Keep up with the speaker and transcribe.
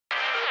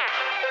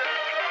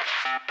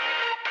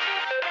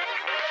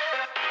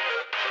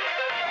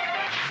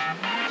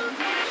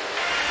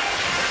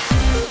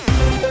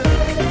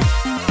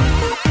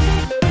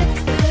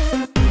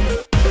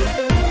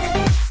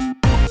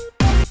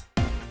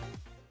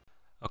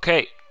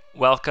Okay,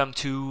 welcome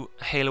to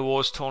Halo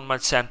Wars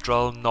Tournament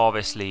Central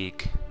Novice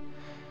League.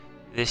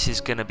 This is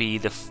going to be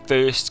the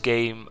first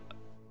game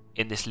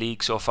in this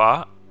league so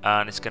far,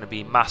 and it's going to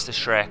be Master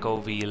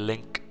Shrek0 v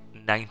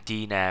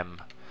Link19m.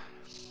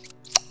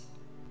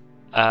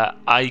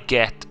 I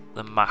get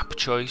the map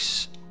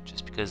choice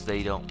just because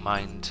they don't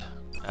mind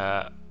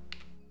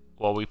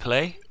what we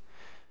play.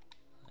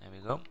 There we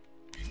go.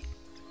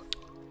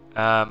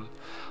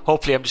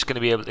 Hopefully I'm just going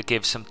to be able to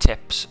give some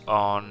tips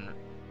on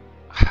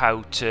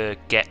how to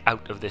get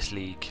out of this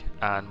league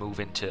and move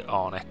into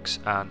Onyx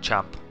and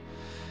Champ.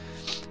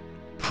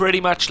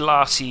 Pretty much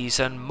last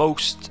season,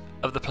 most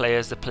of the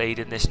players that played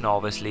in this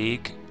Novice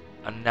League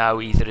are now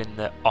either in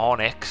the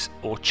Onyx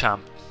or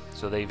Champ,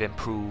 so they've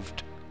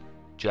improved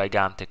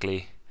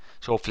gigantically.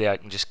 So hopefully I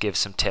can just give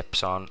some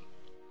tips on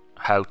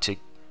how to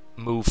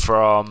move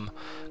from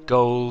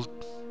Gold,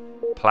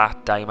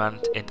 Plat,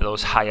 Diamond into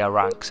those higher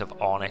ranks of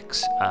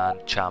Onyx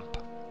and Champ.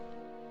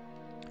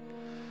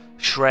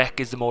 Shrek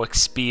is the more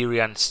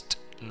experienced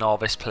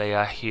novice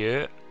player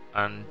here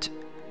and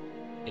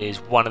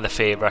is one of the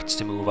favourites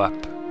to move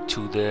up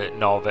to the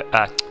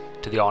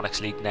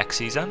Onyx League next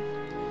season.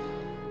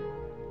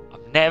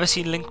 I've never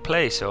seen Link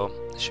play, so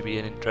this should be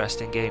an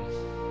interesting game.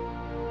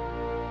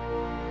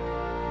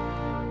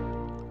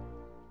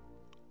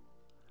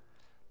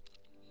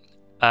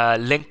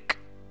 Link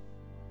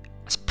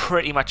has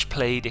pretty much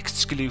played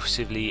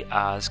exclusively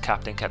as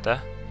Captain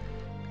Cutter,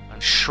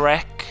 and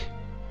Shrek,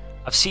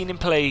 I've seen him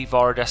play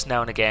Voridus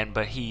now and again,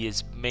 but he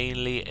is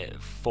mainly a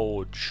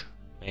Forge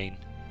main.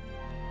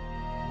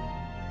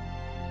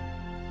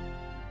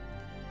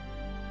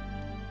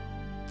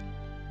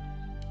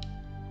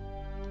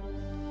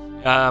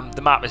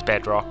 The map is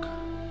Bedrock.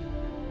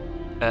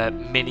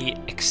 Mini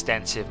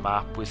extensive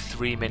map with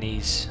 3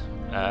 minis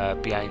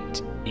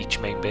behind each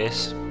main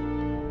base.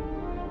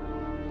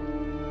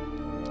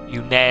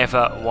 You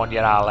never want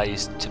your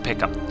allies to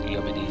pick up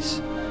your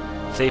minis.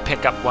 If they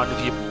pick up one of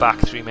your back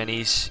 3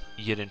 minis,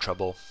 you're in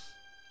trouble.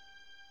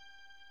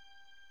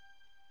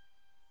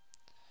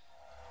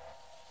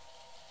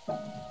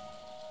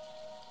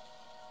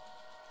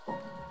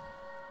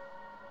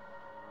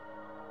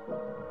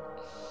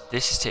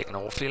 This is taking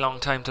an awfully long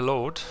time to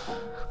load.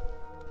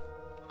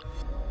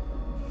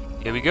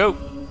 Here we go.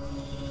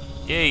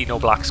 Yay, no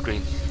black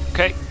screen.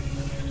 Okay.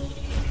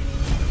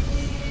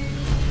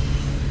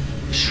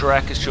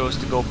 Shrek has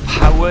chosen to go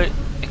power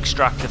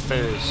extractor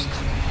first.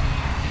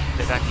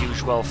 Bit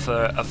unusual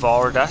for a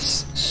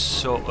Voridus.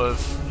 Sort of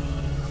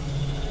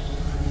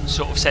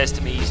says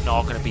to me he's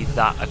not going to be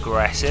that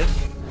aggressive.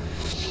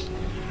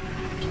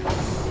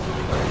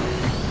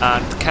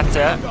 And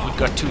Cutter, we've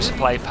got 2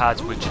 supply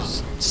pads, which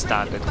is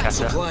standard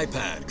Cutter. Supply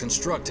pad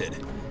constructed.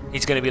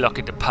 He's going to be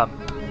looking to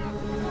pump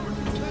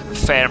a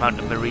fair amount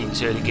of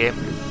Marines early game.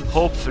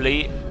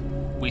 Hopefully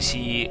we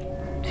see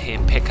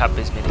him pick up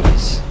his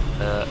minis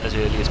as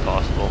early as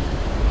possible.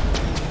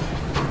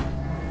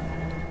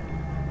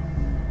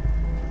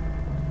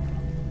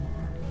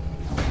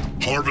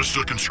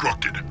 Harvester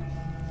constructed.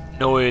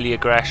 No early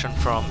aggression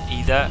from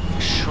either.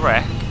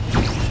 Shrek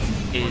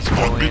is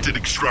going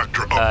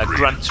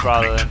grunts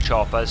rather than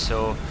choppers,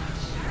 so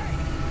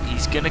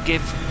he's going to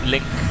give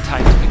Link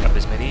time to pick up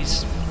his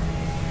minis.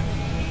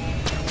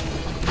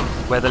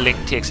 Whether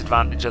Link takes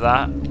advantage of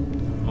that,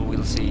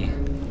 we'll see.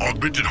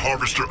 Augmented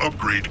harvester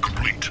upgrade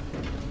complete.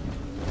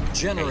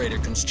 Generator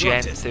Gen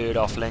constructed. 3rd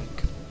off Link.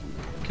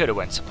 Could have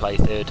went supply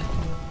 3rd.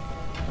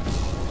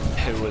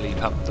 Who will he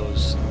pump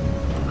those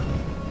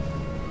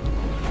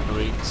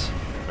Marines?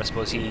 I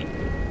suppose he,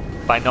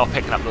 by not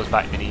picking up those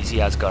back minis, he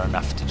has got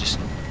enough to just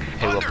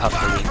power pump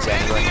Marines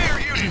anyway.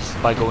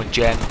 By going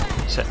Gen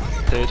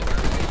 3rd.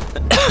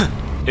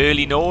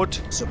 Early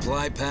node.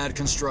 Supply pad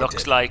constructed.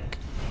 Looks like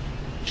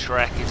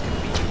Shrek is going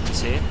to be doing the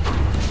same.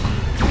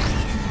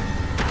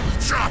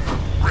 Chopper,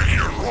 ready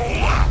to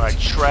roll out. Right,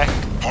 Shrek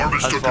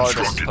Harvester has Voridus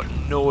constructed. put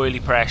no early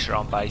pressure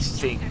on, but I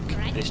think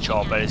this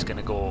chopper is going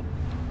to go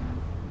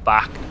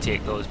back and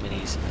take those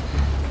minis.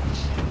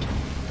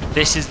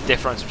 This is the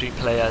difference between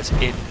players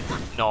in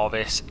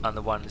Novice and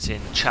the ones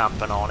in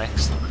Champ and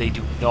Onyx. They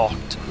do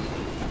not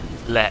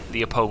let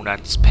the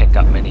opponents pick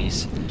up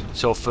minis.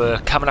 So for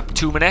coming up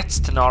 2 minutes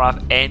to not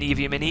have any of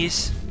your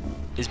minis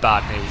is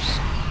bad news.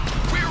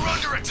 We're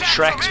under attack.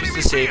 Shrek's was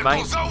the same,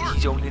 mate.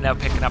 He's only now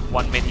picking up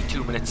 1 mini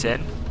 2 minutes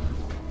in.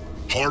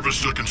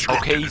 Harvester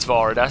constructed. Okay, he's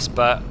Voridus,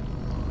 but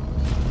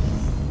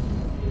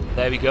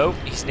there we go.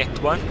 He's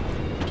nicked one.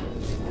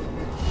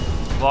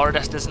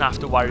 Voridus doesn't have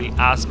to worry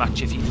as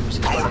much if he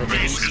loses one of the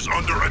base minis, is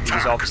under because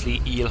attack. obviously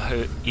he'll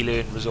earn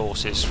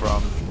resources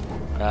from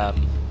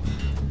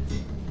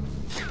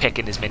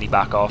picking his mini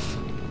back off.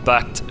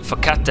 But for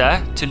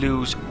Cutter to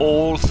lose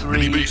all 3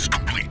 Mini base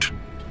complete.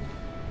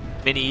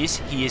 minis,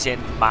 he is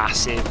in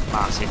massive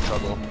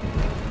trouble.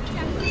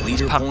 He's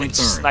Leader pumping point earned.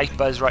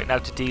 snipers right now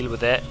to deal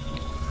with it.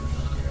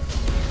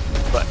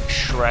 But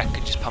Shrek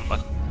could just pump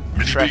a...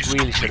 Shrek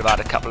really should have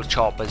had a couple of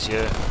choppers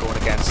here going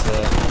against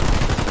the...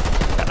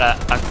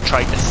 and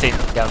trying to thin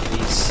down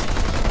these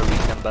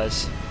Marine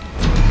numbers.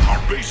 Our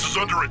base is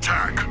under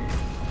attack.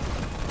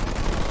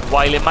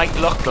 while it might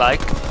look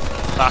like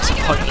that's a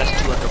pointless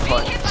 200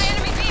 points,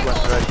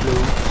 200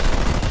 blue,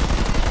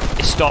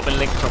 it's stopping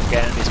Link from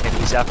getting his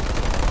minis up.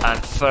 And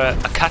for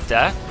a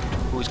cutter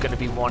who's going to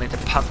be wanting to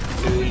pump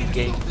early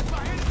game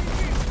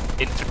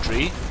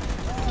infantry,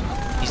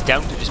 he's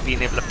down to just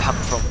being able to pump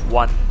from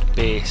one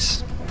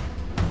base.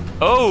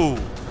 Oh!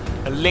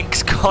 And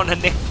Link's gonna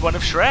nick one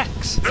of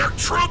Shrek's. Their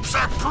troops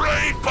are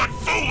brave but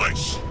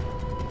foolish.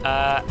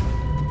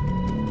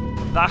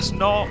 That's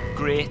not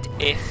great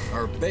if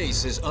Our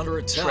base is under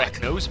attack.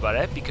 Shrek knows about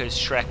it, because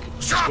Shrek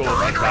scored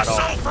that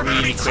off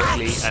really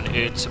quickly and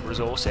earned some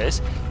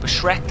resources. But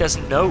Shrek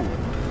doesn't know.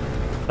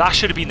 That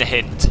should have been the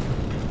hint.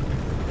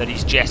 That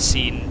he's just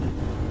seen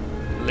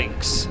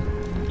Link's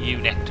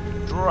unit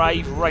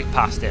drive right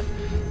past him.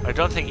 I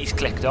don't think he's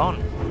clicked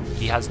on.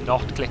 He has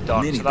not clicked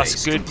on. Mini so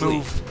that's a good complete.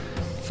 move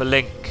for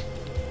Link.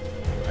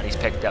 And he's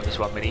picked up his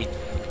one mini.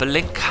 But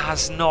Link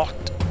has not.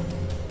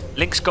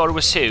 Link's got to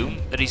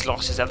assume that he's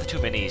lost his other two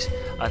minis.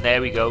 And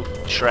there we go.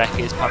 Shrek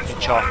is pumping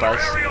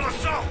choppers.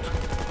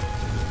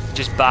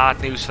 Just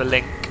bad news for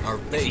Link. Our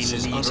If base he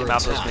is leaves under him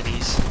out those attack.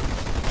 minis,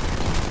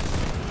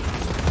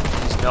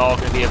 he's not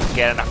going to be able to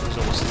get enough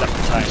resources at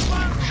the time.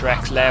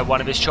 Shrek's let one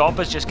of his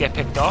choppers just get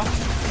picked off.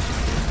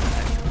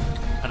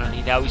 And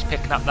only now he's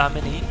picking up that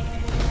mini.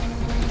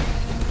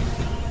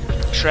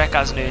 Shrek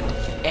hasn't earned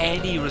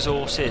any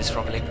resources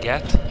from Link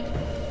yet.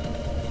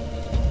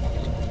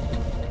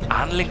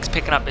 And Link's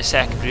picking up his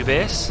secondary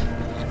base.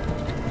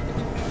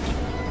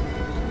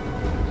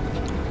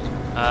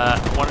 I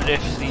wonder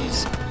if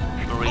these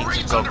Marines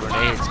have got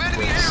grenades,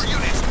 because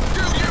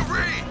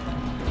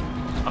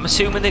I'm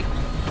assuming they...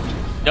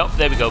 Nope,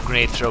 there we go,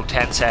 grenade throw,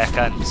 10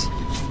 seconds.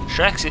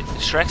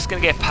 Shrek's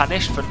gonna get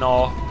punished for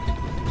not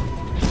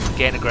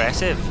getting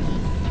aggressive.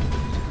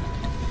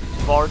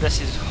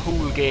 Voridus'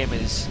 whole game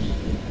is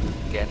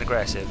getting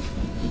aggressive.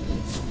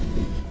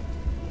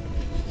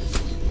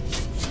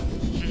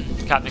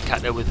 Captain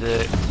Cutter with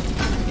the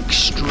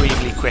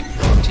extremely quick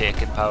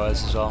taking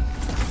powers as well.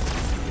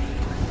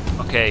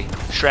 Okay,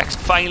 Shrek's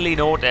finally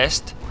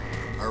noticed,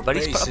 Our but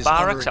he's base put a is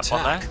barracks under up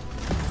on there. attack.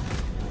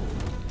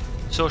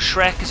 So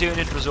Shrek is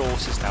earning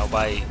resources now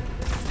by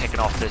picking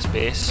off this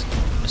base.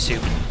 I'm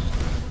assuming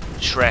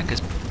Shrek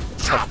has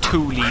put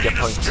 2 leader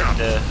points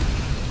into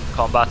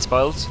combat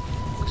spoils,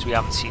 because we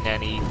haven't seen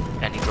any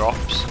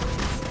drops.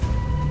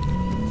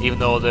 Even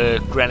though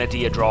the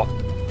Grenadier drop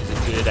is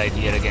a good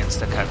idea against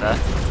the cutter.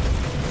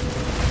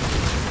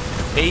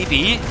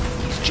 Maybe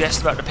he's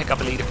just about to pick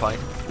up a leader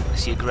point. I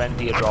see a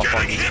Grenadier drop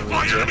on these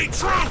Marines here.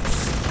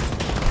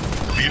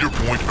 Leader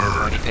point When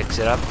earned. he picks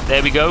it up.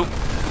 There we go.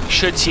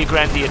 Should see a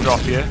Grenadier drop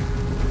here.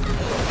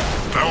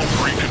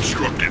 Foundry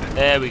constructed.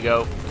 There we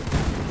go.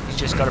 He's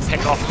just got to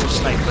pick off those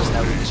snipers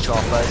now with his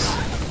choppers.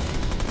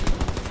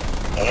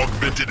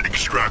 Augmented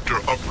extractor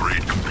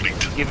upgrade complete.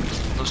 Give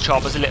those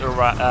choppers a little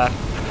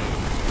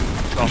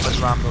choppers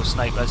ram those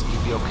snipers and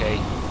he'll be okay.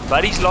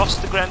 But he's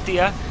lost the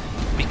Grenadier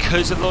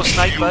because of those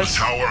Shield snipers.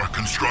 tower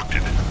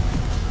constructed.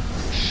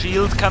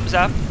 Shield comes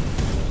up.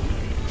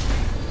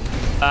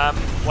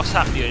 What's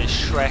happened here is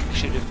Shrek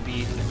should have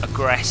been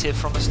aggressive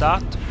from the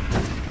start.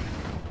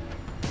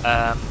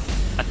 And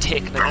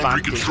taken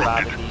advantage of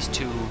having these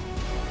 2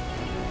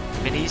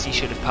 minis. He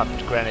should have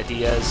pumped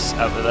Grenadiers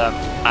out of them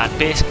and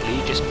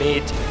basically just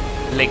made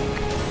Link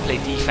play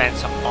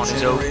defense on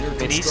his own Generator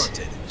minis.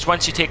 constructed. So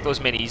once you take those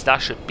minis,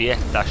 that should be it.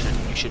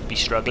 You should be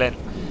struggling.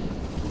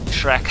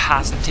 Shrek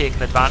hasn't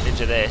taken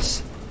advantage of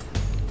this,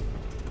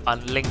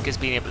 and Link has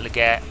been able to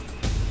get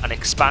an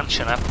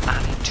expansion up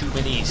and 2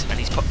 minis, and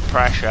he's put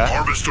pressure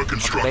Harvester on the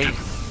constructed.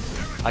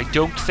 base. I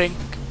don't think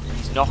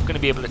he's not going to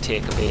be able to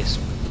take a base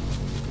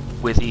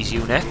with these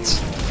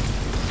units.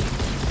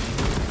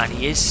 And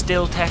he is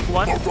still Tech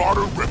 1.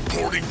 Marauder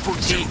reporting for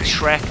See, duty.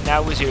 Shrek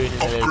now is earning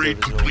a little Upgrade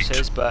bit of complete.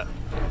 resources, but...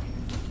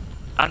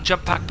 And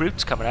Jump Pack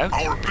Brutes coming out.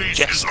 Our base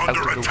Just is out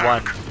under of the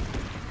attack. 1.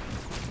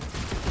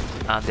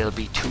 And there'll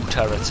be 2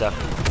 turrets up.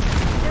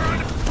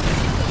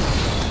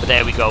 But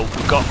there we go.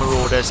 We've got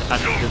Marauders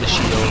under the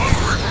shield.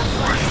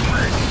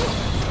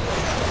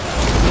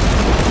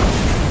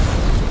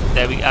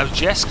 There we. I was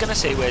just gonna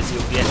say where's the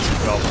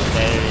ODST drop, but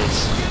there it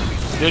is.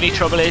 The only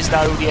trouble is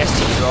that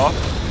ODST drop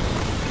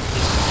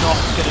is not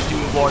gonna do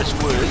what it's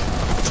worth.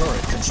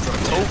 Turret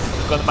constructed. Oh,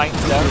 we've got the mine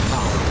down.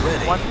 Power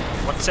ready.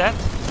 One set.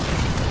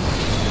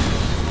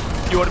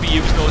 You want to be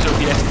using those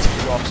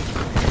ODST drops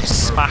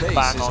smack base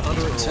bang is on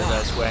under these attack.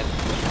 Marauders when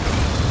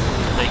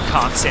they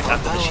can't sit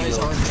under the Allies shield.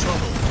 are in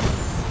trouble.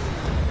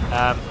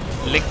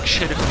 Link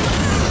should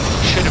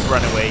have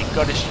run away,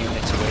 got his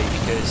units away,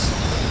 because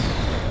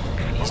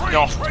he's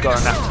not got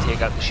enough to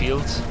take out the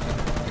shields.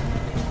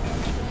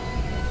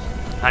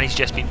 And he's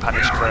just been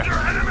punished for it.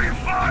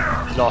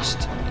 He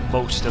lost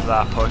most of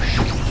that push.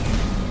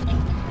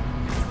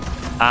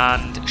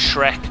 And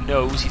Shrek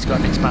knows he's got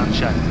an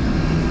expansion.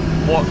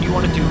 What you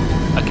want to do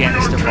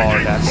against the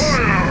Voridus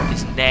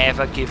is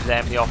never give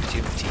them the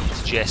opportunity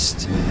to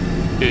just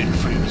earn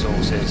free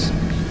resources.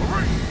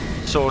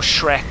 So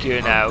Shrek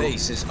here now Our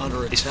base is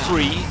under is attack.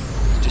 free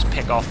just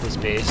pick off this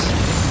base.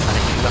 And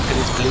if you look at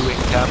his blue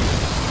income,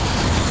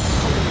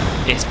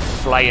 it's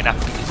flying up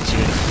because he's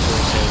using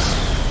resources.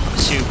 I'm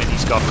assuming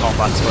he's got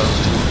combat spoils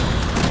too.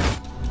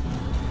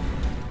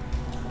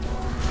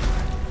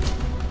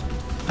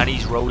 And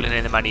he's rolling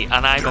in the money.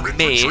 And I'm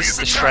amazed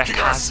the Shrek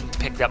hasn't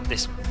picked up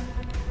this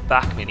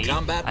back mini.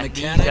 And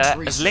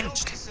neither has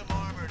Link.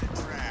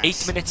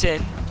 8 minutes in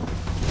to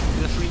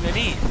the free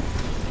mini.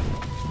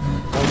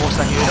 Almost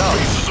unheard of.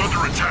 Base is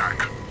under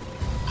attack.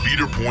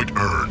 Leader point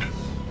earned.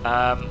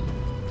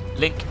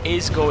 Link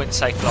is going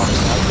Cyclops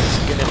now. It's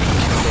going to be 2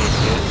 days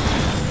here.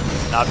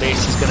 That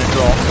base is going to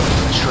drop.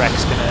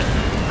 Shrek's going to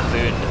have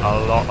earned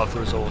a lot of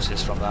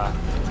resources from that.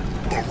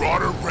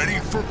 Marauder ready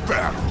for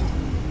battle.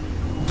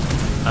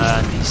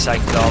 And these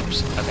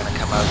Cyclops are going to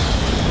come out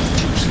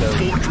too slow.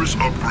 Fortress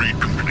upgrade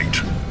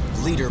complete.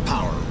 Leader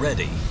power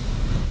ready.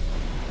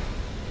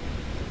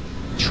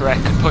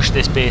 Shrek can push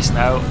this base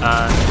now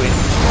and win.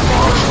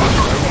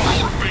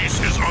 Our base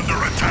is under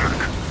attack.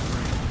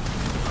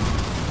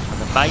 And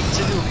the mines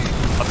are doing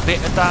a bit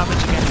of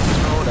damage against these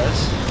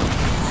marauders.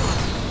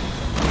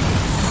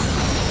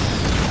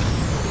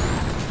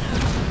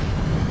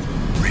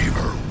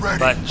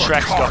 But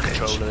Shrek's got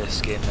control of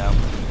this game now.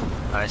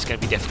 And it's going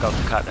to be difficult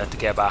for Cutter to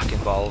get back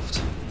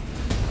involved.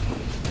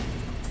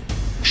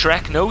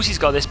 Shrek knows he's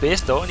got this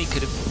base though, and he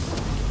could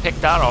have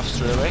picked that off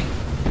straight away.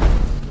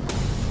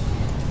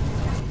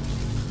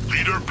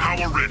 Leader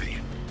power ready.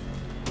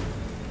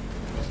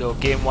 So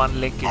game 1,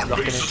 Link is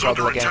looking in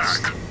trouble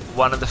against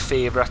one of the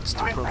favourites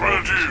to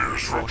promote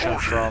promotion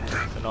from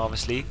the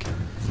Novice League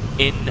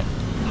in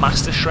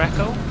Master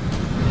Shrek0.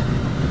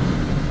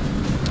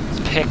 He's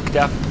picked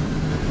up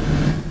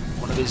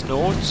one of his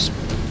nodes.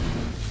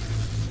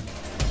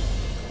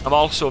 I'm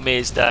also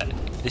amazed that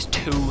there's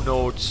 2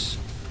 nodes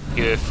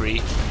here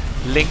free.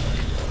 Link,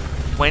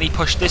 when he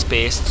pushed this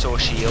base and saw a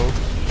shield,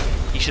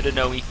 he should have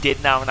known he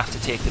did now have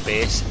to take the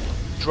base,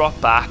 drop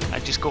back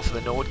and just go for the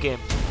node game.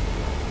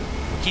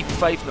 Keep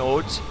 5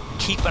 nodes,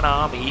 keep an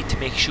army to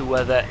make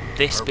sure that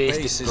this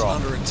base didn't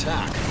drop.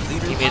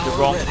 He made the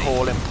wrong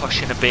call in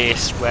pushing a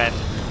base when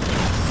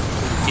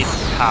he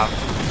didn't have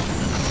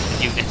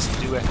the units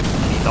to do it.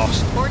 He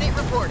lost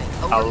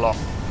a lot.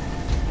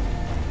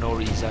 No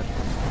reason.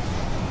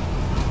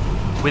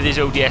 With his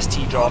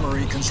ODST drop,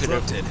 he could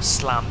have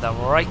slammed them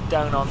right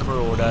down on the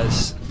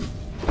Marauders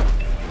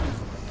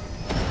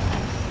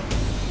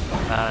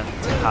and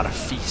had a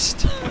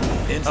feast.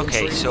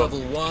 Okay, so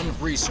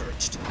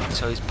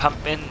he's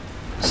pumping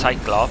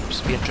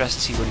Cyclops. Be interested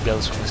to see what he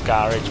builds from his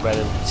garage,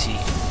 whether we can see.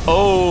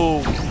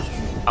 Oh!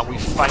 And we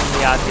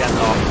finally had the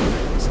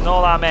unlock. It's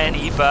not that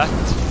many, but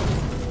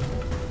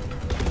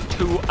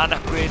 2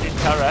 unupgraded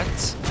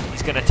turrets.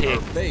 He's going to take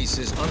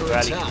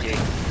fairly quickly.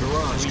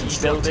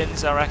 3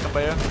 buildings, I reckon,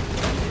 by here.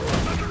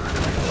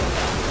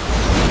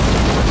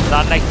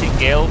 That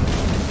Nightingale,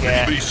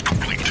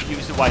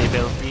 use the wire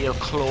build, he'll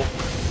cloak.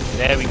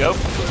 There we go.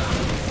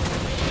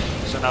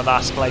 So now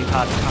that supply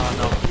pad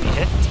cannot be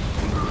hit.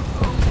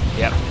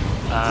 Yep.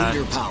 And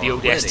the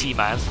ODST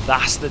mines,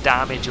 that's the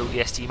damage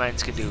ODST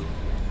mines can do.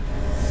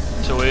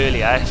 So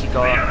earlier, he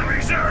got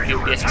the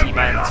ODST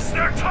mines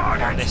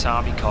on this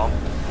army comp,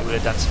 it would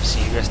have done some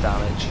serious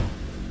damage.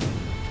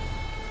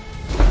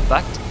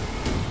 But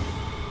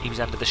he was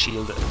under the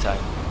shield at the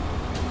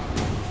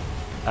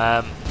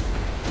time.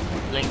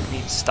 Link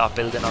needs to start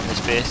building on this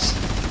base,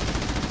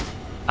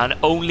 and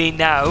only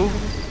now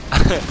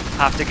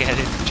have to get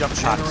in jump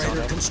packs on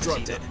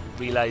it.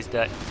 Realise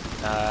that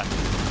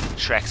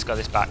Shrek's got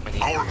this back mini.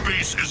 Our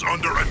base is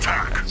under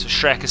attack. So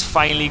Shrek has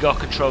finally got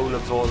control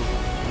of all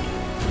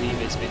 3 of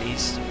his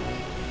minis.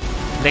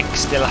 Link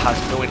still has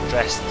no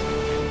interest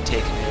in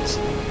taking his.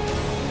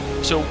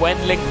 So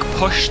when Link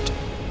pushed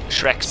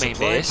Shrek's main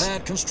base,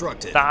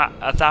 that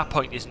at that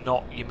point is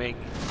not your main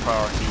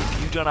priority.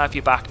 If you don't have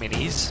your back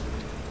minis,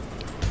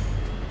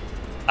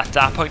 at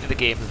that point of the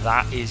game,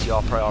 that is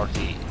your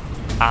priority,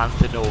 and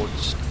the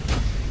nodes.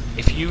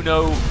 If you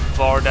know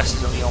Vardas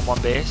is only on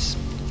 1 base,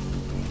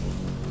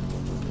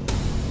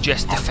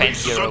 just defend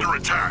your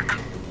own,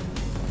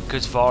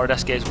 because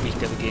Vardas gets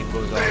weaker the game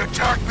goes on. They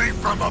attack me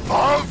from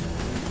above?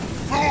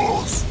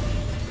 Fools!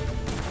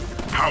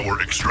 Power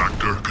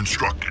extractor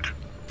constructed.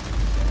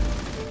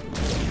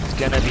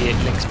 Gonna be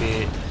Link's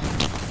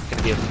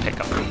gonna be able to pick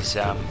up these 2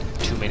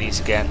 minis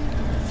again,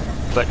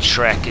 but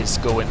Shrek is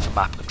going for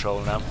map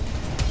control now.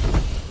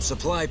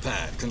 Supply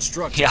pad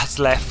constructed. He has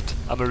left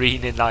a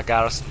marine in that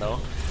garrison though,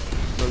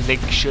 so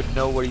Link should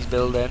know what he's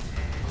building.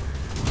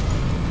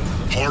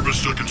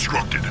 Harvester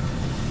constructed.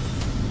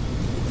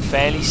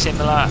 Fairly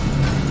similar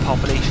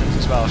populations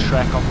as well.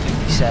 Shrek on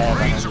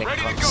 57 and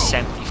Link on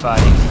 75.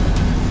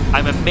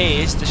 I'm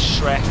amazed the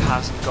Shrek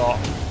hasn't got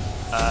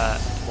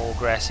more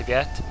aggressive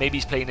yet. Maybe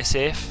he's playing it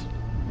safe.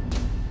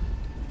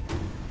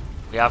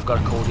 We have got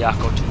a Kodiak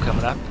or 2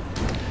 coming up.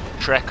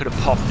 Shrek could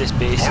have popped this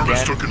base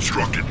again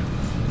constructed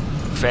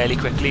fairly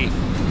quickly.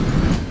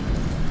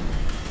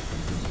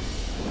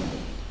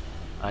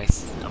 I'm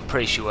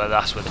pretty sure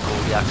that's where the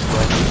Kodiak's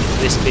going.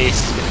 This base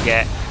is going to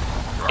get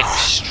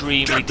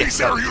extremely Get these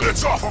air difficult.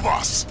 units off of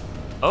us!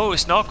 Oh,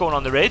 it's not going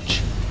on the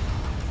ridge.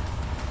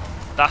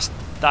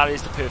 That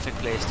is the perfect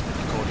place to put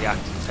the Kodiak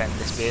to defend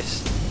this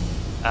base.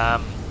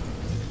 I'm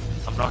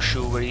not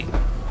sure where he's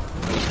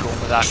going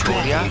with that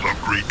Kodiak. Stronghold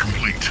upgrade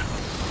complete.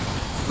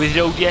 With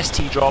the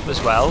ODST drop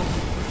as well,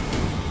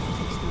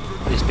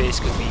 this base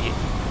could be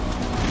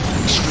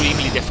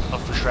extremely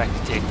difficult for Shrek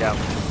to take down.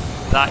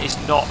 That is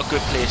not a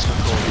good place for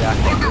Kodiak.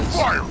 Under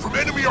fire from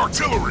enemy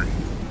artillery!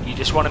 You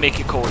just want to make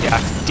your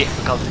Kodiak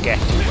difficult to get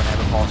to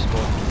whenever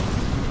possible.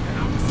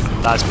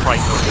 That's prime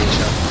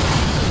location.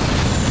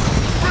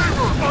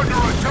 Under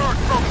attack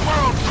from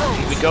wild troops!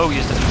 Here we go,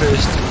 here's the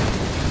first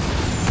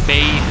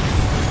main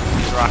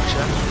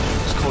interaction.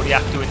 Is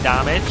Kodiak doing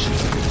damage?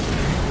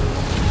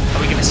 Are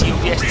we going to see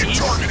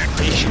ODSTs?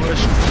 Are you sure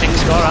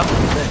things got up?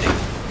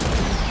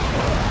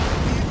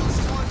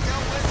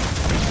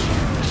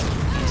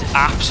 He's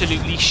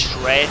absolutely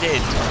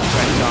shredded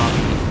Shrek's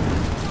army.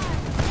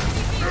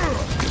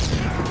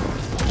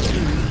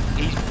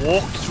 He's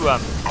walked through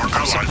them.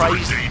 I'm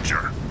surprised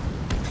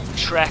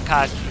Shrek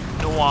had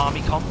no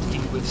army comp to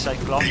deal with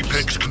Cyclops,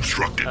 Apex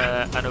constructed.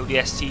 and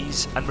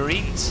ODSTs and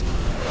Marines.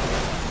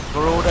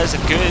 Marauders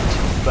are good,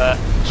 but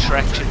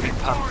Shrek should be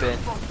pumping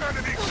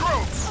Enemy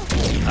troops!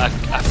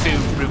 a few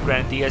Brute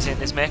Grenadiers in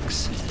his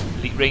mix,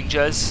 Elite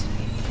Rangers.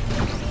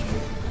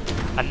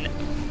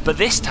 But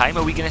this time,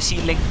 are we going to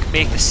see Link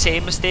make the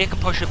same mistake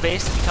and push a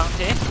base that he can't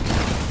take?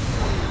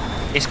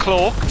 It's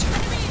cloaked.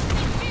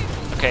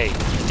 Okay,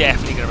 he's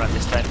definitely going to run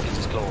this time because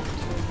it's cloaked.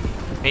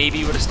 Maybe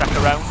he would have stuck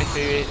around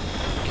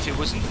if it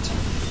wasn't.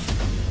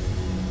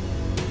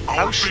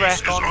 How's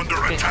Shrek on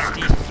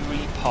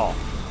 53 pop?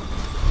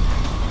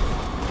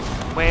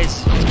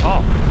 Where's his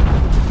pop?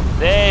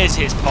 There's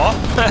his pop.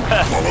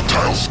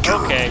 Volatile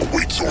Scarab Okay.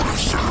 awaits orders,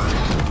 sir.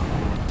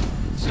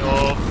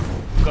 So,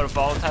 we've got a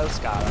volatile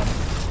Scarab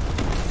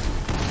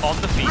on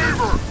the field.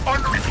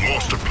 We've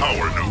lost a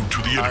power node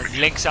to the And enemy.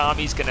 Link's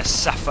army's gonna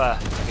suffer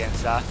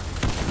against that.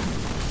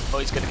 Oh,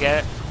 he's gonna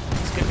get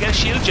a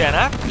shield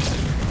genner.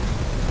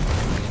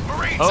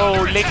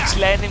 Oh, Link's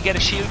letting him get a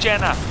shield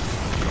genner.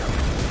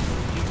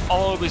 You've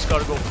always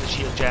got to go for the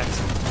shield gens,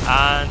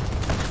 and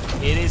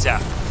it is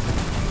up.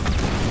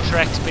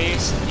 Shrek's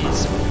base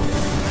is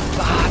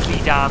badly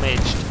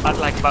damaged at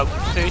like about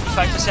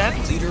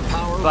 35%, Leader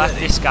power but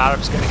ready. this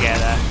Scarab's gonna get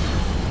there,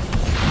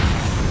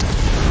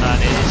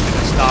 and it is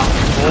gonna start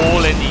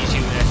falling these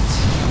units.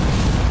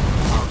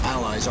 Our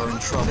allies are in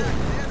trouble.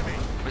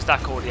 Where's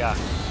that Kodiak?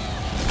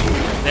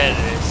 There it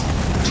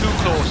is. Too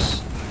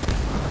close.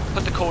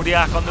 Put the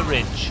Kodiak on the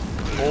ridge,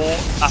 or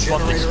up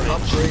on this Generator ridge.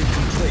 upgrade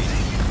complete.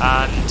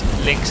 And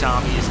Link's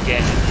army is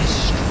getting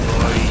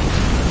destroyed,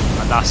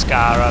 and that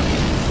Scarab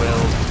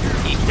will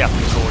eat up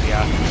the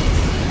Kodiak.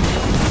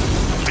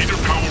 Leader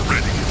power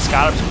ready.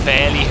 Scarab's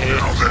barely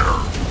Now hurt.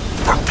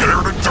 there.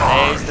 Prepare to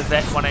die. There's the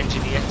Vet 1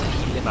 engineer to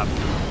heal him up.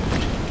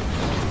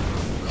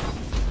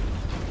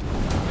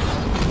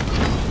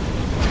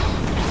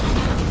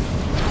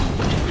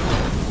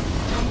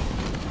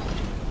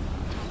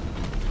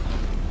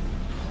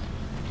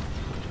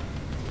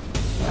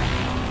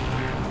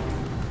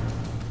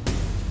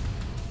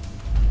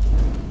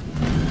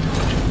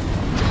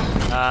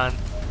 And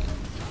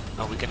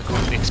are we going to go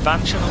to the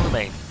expansion or the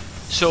main?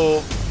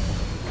 So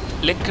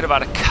Link could have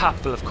had a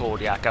couple of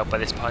Kodiak out by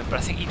this point, but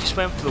I think he just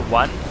went for the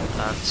one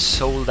and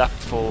sold up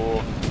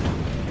for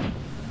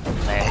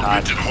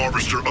Augmented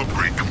harvester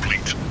upgrade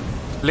complete.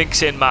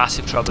 Link's in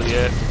massive trouble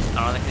here.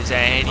 I don't think there's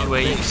any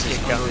way you can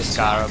take down this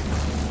Scarab.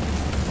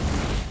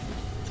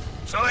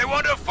 So they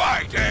want to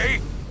fight, eh?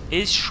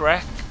 Is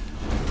Shrek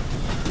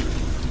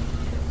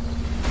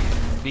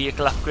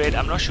vehicle upgrade?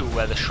 I'm not sure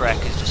whether Shrek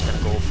is just going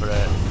to go for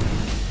a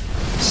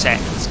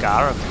second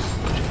Scarab.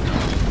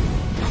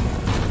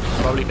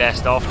 Probably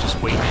best off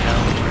just waiting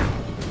now.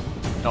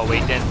 No,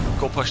 waiting.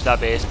 Go push that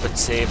base, but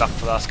save up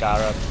for that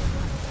Scarab.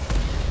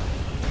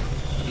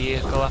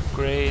 Vehicle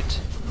upgrade.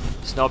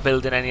 It's not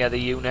building any other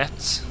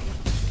units.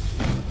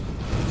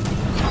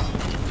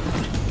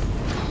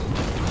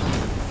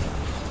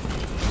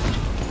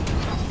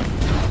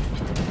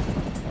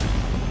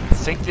 I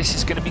think this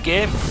is going to be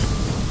game.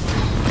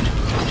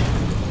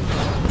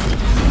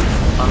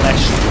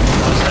 Unless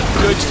there's a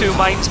good 2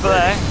 mines for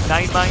there.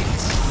 9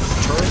 mines.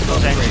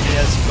 Those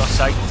engineers have got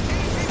sight.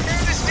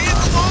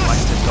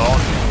 Mines are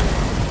gone.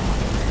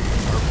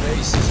 Our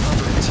base is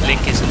under attack.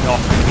 Link is not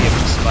going to be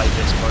able to survive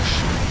this push.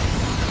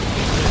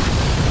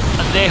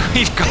 And there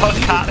we've got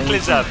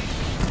Cataclysm.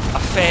 A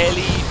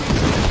fairly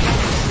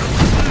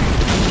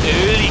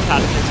early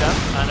Cataclysm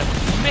and a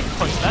bit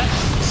pointless.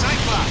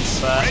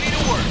 But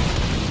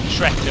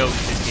Shrek knows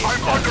this game.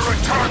 I'm under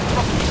attack.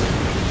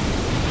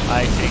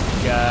 I think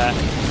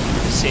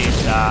save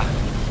that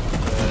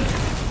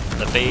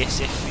the base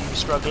if he was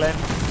struggling,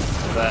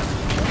 but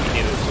he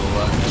knew it was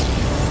over.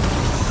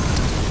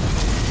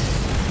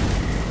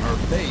 Our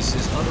base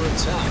is under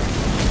attack.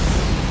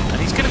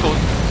 And he's gonna go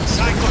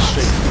straight to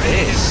the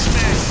base.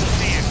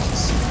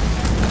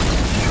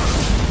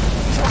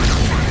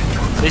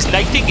 There's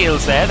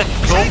nightingales there that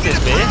can cloak this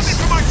base.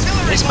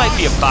 This might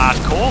be a bad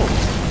call.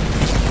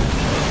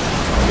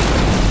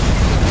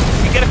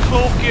 We get a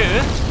cloak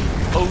here.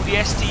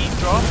 ODST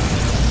drop.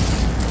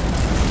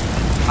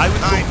 I would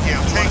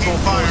taking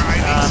fire. I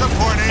need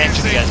support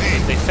engineers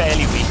because they're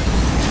fairly weak.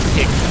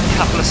 Take a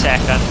couple of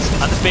seconds,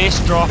 and the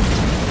base dropped.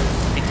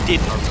 It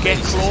didn't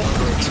get cloaked,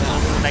 even though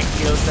there were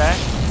Nightingales there.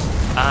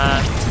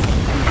 And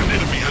An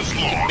enemy has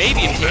lost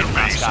maybe all have their taken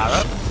bases.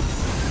 Mascara.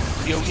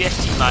 The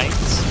ODST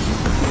mines,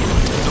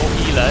 no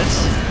healers,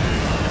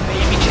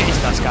 maybe chase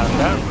Mascara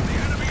down.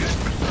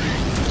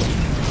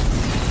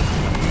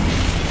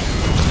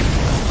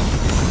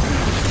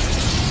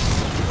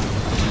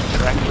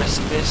 Shrek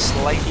risked this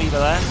slightly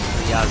there.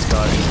 He has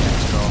got it.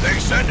 They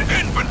send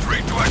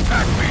infantry to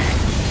attack me.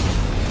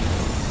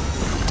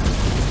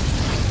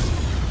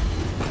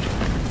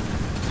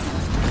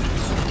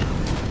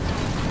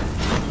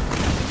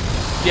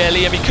 Yeah,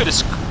 Liam, he could have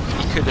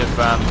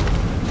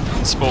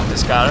smoked the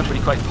Scarab, but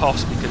he quite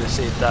possibly could have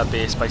saved that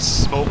base by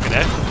smoking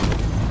it,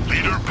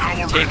 Leader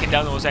power taking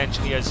down those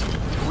engineers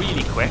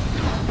really quick,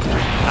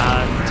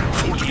 and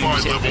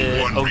using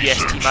the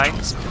ODST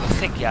mines. I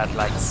think he had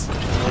like 4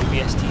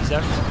 ODSTs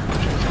out.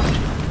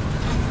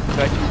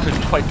 But you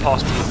could quite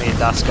possibly have made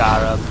that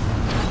Scarab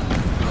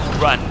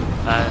run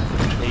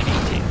and maybe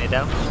taken it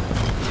down.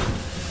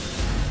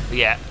 But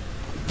yeah,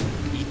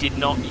 he did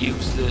not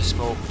use the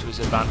smoke to his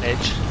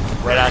advantage,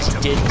 whereas he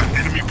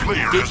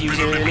did use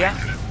it earlier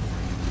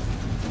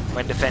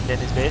when defending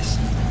his base.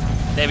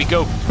 There we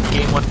go,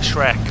 game 1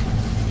 Shrek.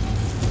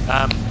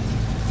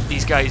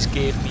 These guys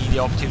gave me the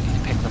opportunity to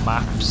pick the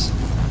maps,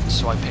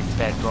 so I picked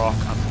Bedrock.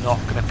 I'm not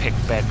going to pick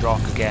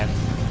Bedrock again.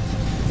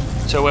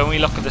 So when we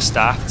look at the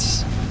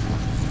stats,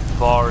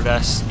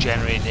 Voridus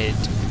generated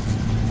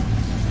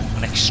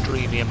an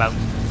extreme amount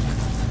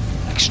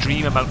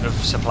of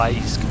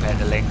supplies compared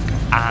to Link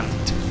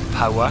and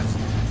power.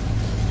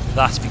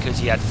 That's because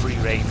he had free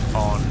reign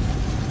on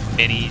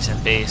minis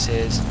and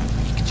bases.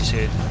 He could just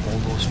earn all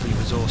those free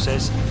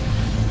resources.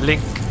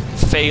 Link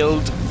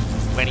failed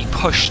when he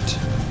pushed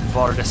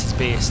Voridus'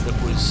 base that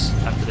was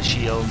under the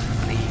shield,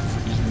 and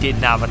he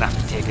didn't have enough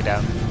to take it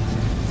down.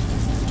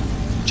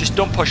 Just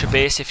don't push a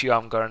base if you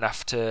haven't got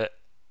enough to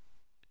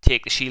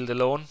take the shield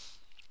alone,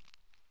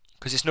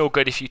 because it's no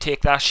good if you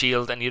take that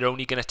shield and you're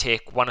only going to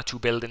take 1 or 2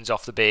 buildings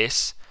off the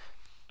base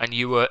and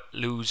you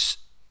lose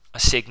a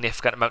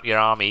significant amount of your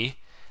army.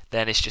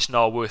 Then it's just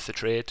not worth the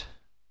trade.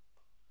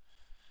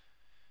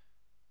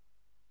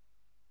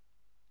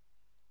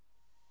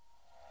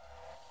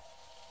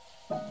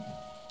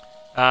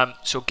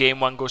 So game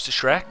 1 goes to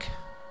Shrek.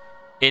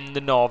 In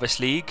the Novice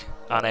League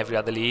and every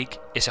other league,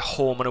 it's a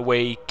home and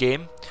away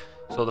game.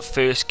 So the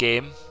first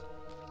game,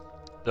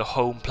 the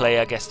home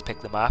player gets to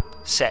pick the map.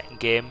 Second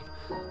game,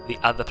 the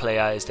other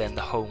player is then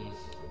the home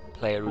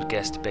player who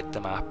gets to pick the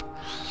map.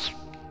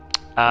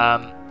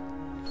 I'm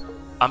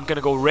going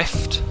to go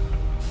Rift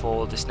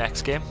for this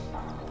next game.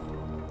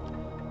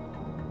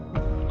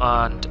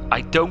 And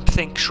I don't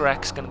think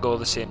Shrek's going to go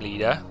the same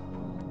leader.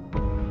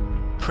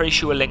 Pretty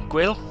sure Link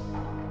will.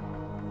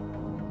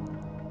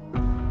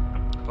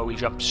 But we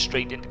jump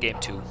straight into game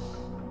 2.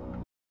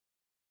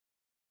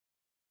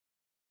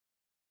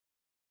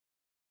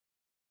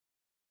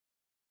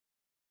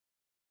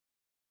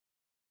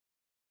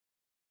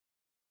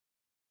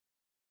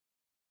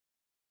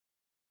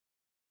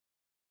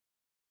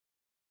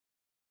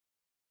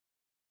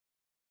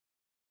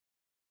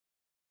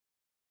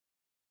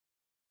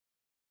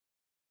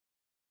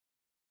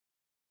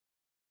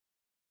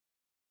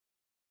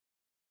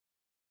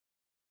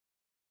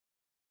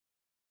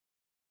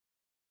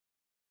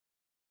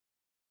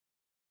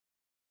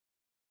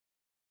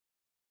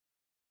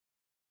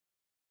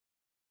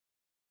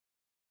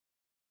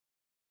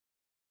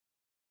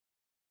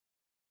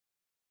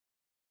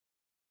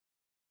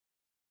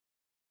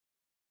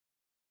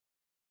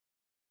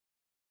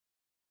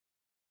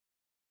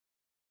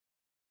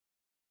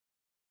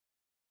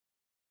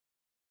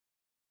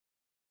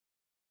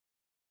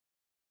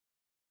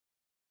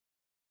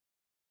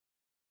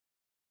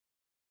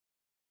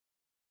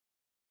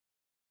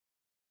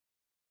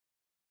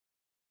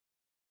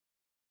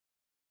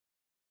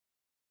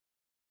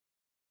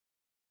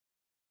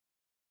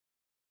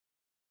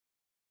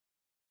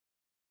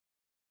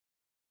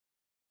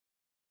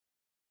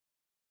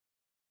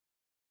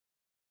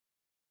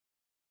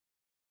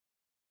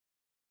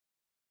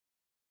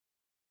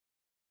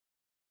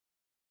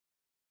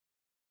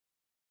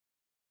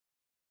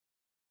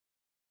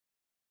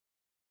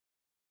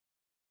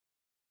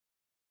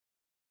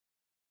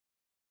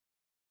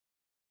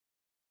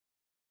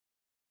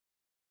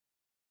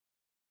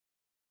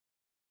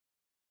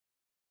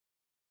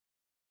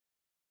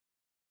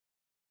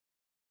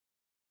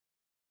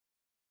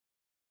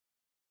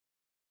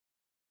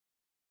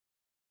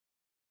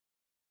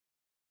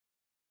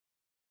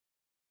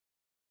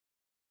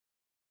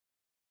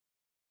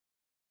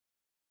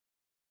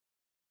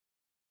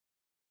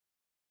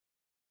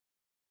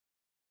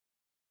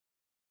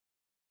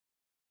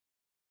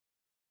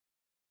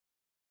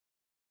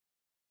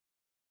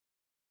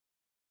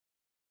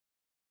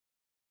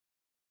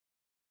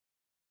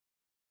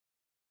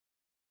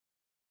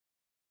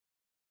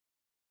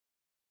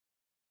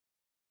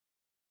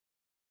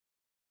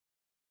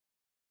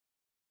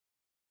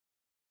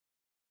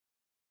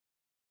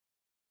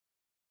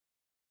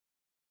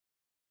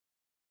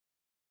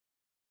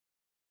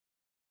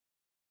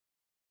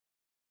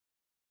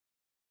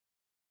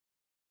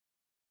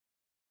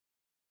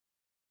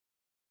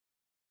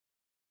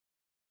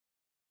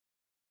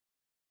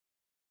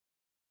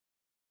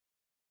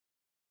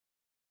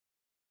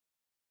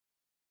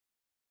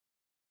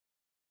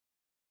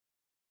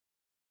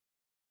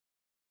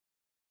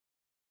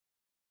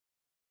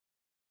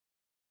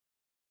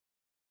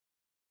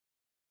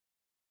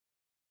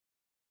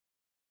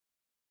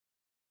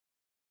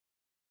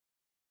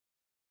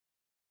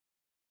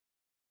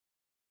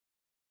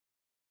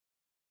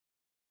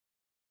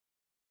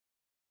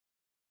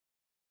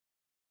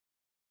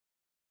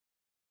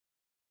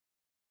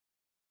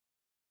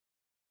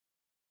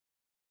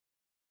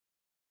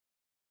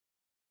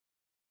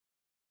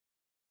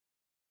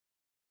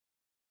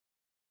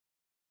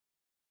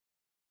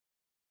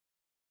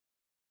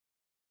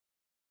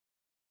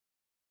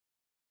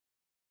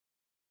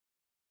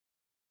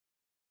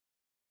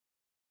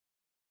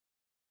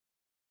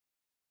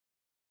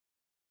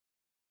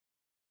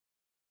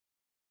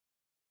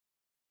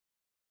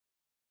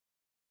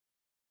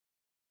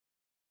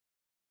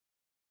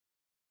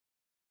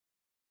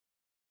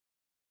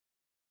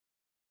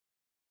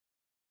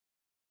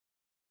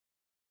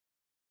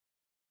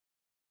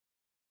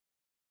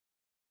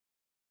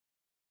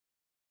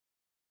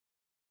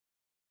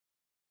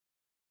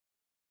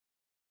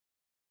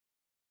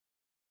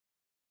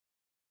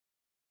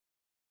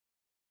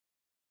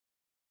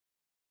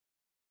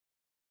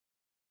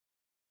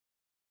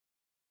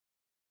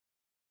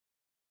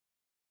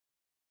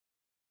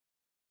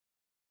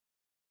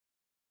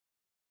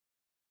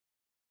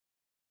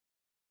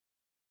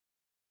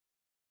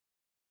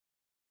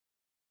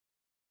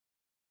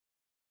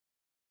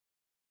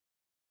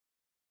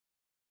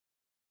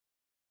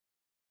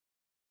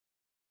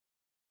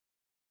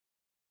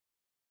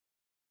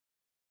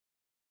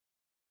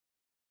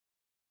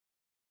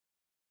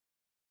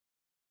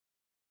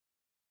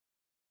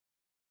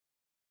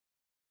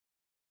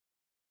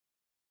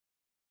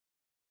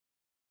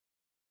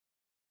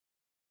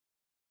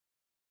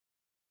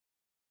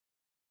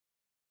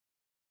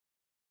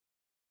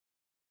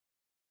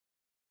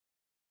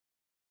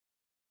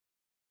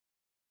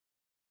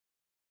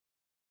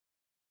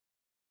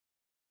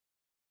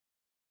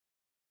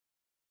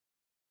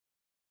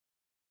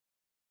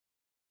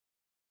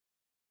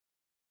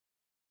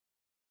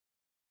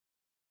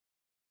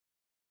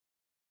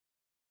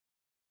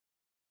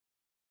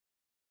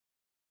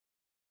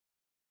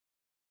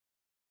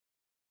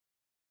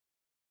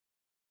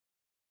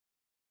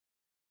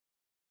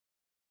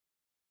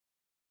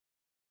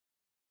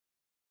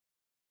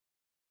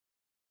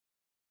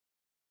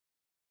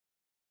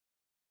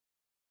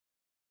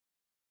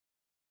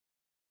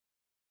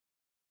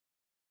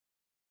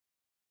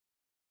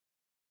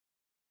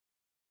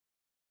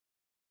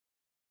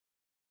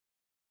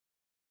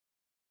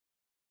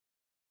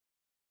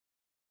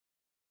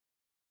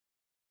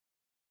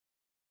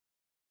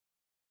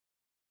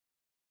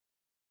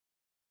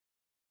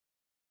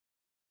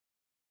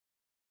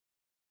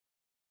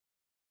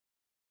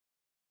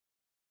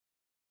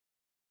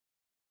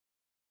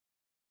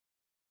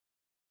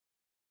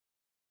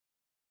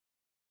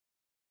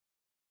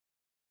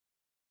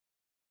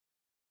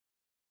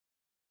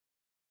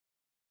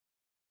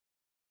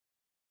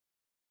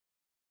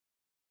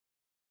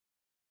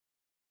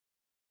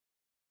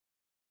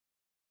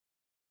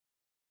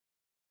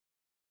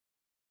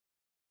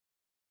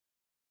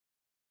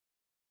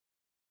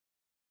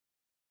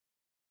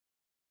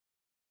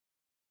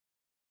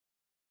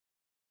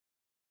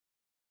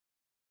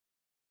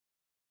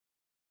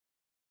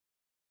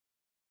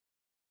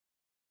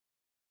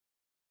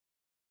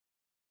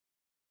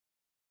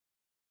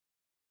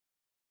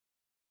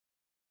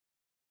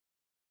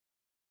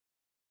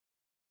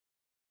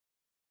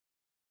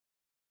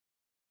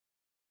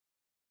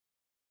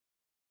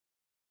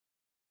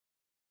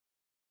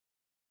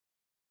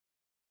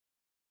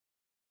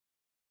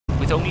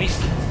 with only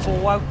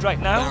 4 out right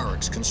now,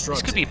 Barracks this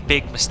constructed. could be a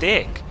big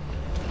mistake.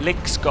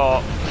 Link's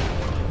got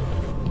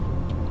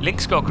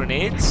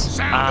grenades,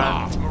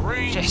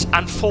 and just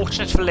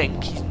unfortunate for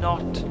Link, he's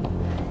not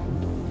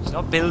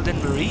building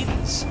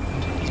Marines.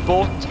 He's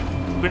bought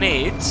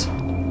grenades,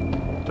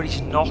 but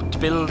he's not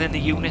building the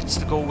units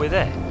to go with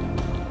it.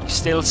 He's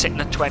still sitting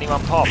at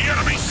 21 pop.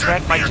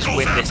 Shrek might just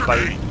win this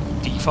by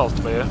default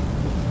here.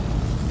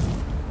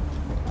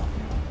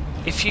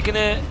 If you're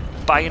gonna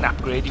buy an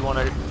upgrade, you want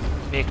to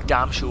make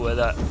damn sure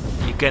that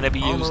you're gonna be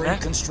using it,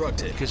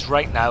 because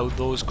right now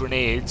those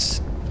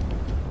grenades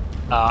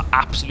are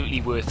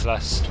absolutely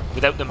worthless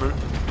without the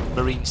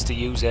Marines to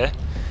use it.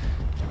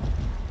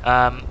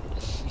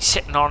 He's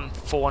sitting on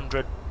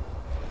 400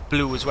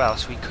 blue as well,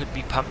 so he could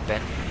be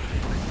pumping.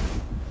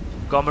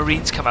 Got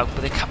Marines come out,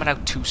 but they're coming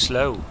out too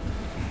slow.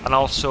 And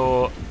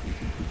also,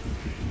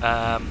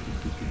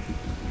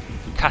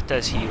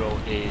 Kata's hero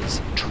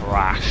is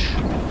trash,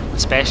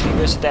 especially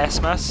versus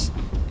Decimus.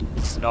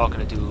 It's not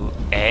going to do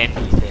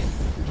anything,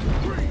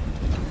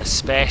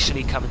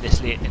 especially coming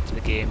this late into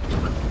the game,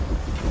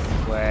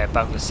 where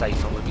Boundless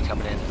Siphon will be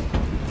coming in.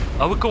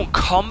 Oh, we're going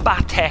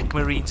combat tech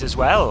Marines as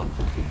well.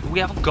 We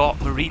haven't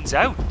got Marines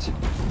out.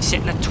 He's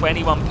sitting at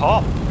 21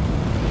 pop.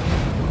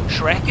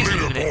 Shrek is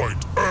leaving it.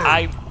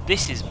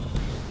 This is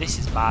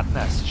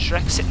madness.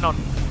 Shrek's sitting on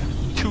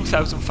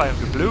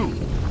 2,500 blue.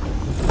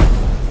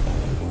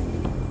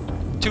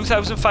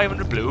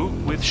 2,500 blue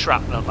with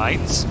shrapnel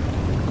mines,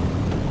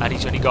 and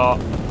he's only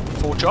got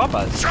 4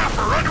 choppers.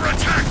 Chopper under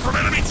attack from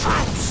enemy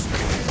troops!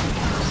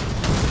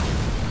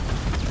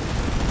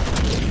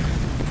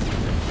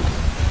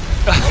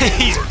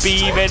 He's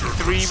beaming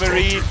 3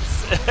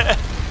 Marines.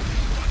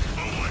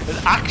 It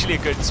was actually a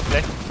good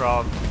split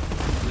from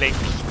Link.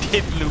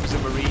 He did lose a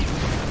Marine.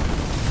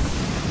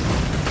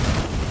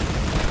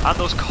 And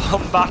those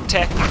combat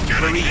tech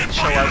Marines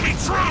show how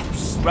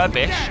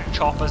rubbish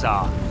choppers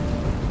are.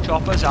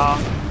 Choppers are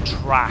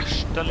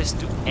trash. Don't listen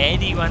to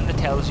anyone that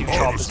tells you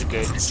choppers are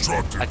good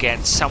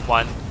against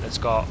someone that's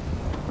got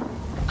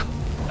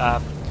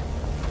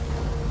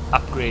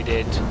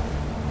upgraded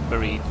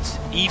Marines.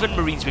 Even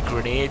Marines with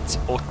grenades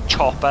or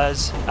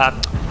choppers,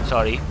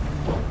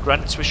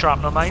 grunts with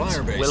shrapnel mines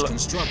will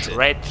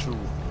shred through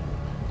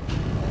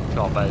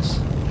choppers.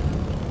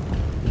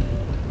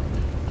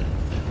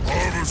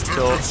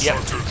 So, yep,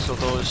 so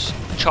those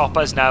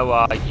choppers now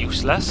are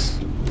useless.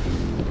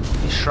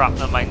 The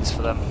shrapnel mines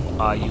for them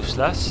are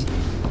useless.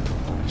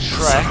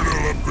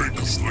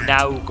 Shrek is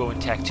now going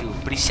tech 2,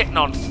 but he's sitting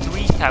on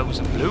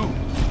 3,000 blue.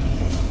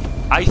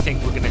 I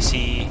think we're going to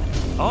see...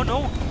 Oh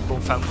no,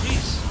 going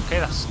foundries. Okay,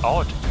 that's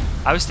odd.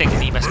 I was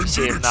thinking he must be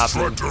saving that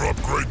blue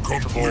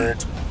for more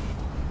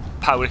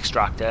power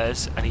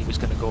extractors, and he was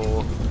going to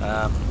go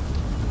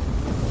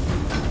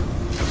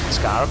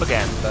Scarab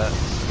again, but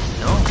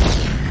no.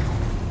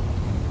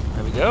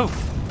 There we go.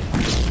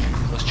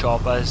 Those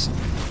choppers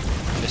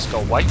just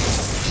got wiped.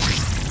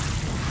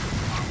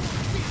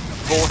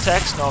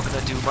 Vortex not going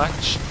to do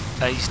much.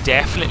 He's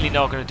definitely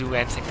not going to do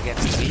anything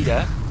against the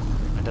leader.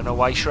 I don't know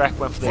why Shrek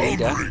went for the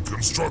leader.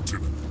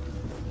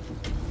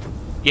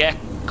 Yeah,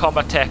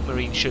 combat tech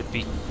Marine should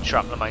be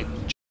shrapnel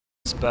mines,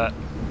 but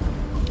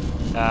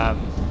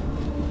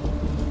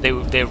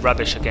they're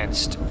rubbish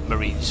against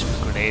Marines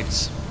with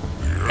grenades.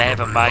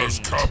 Never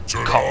mind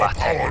combat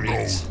tech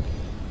Marines.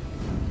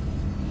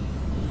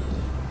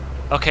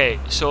 Okay,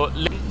 so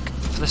Link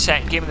for the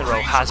second game in a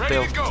row has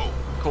built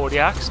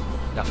Kodiaks.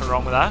 Nothing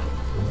wrong with that.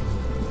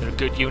 They're a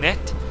good unit.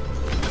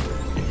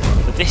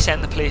 But this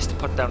ain't the place to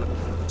put down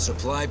a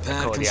supply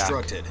pad Kodiak.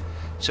 Constructed.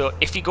 So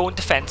if you go in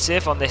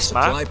defensive on this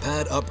supply map,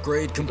 pad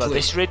upgrade complete. got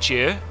this ridge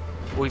here,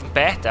 or even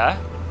better,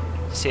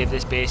 save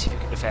this base if you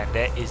can defend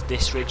it, is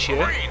this ridge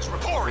here.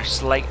 Move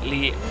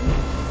slightly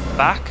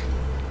back.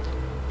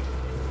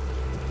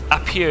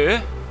 Up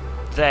here,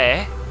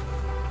 there,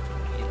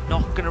 you're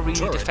not going to really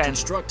turret defend.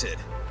 Constructed.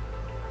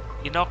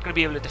 You're not going to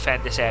be able to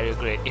defend this area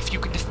great. If you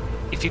can,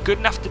 if you're good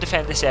enough to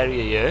defend this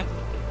area here,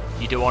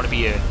 you don't want to be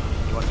here.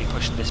 You want to be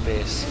pushing this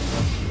base.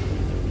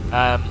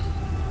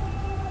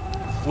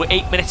 We're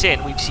 8 minutes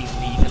in. We've seen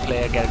neither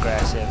player get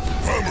aggressive.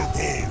 Hammer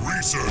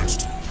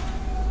researched.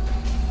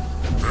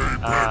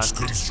 Apex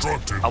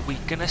constructed. Are we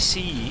gonna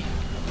see?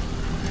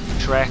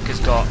 Shrek has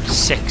got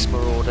 6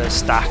 Marauders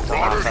stacked on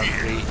our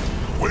foundry.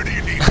 Where do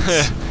you need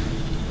this?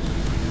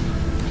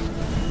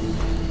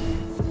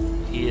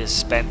 He has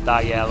spent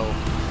that yellow.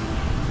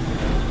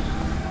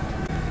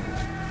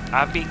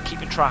 I've been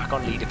keeping track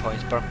on leader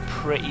points, but I'm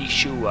pretty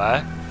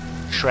sure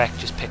Shrek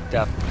just picked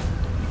up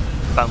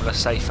Boundless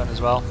Siphon as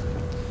well.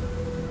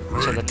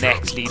 So the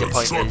next leader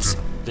point is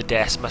the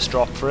Decimus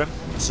drop for him.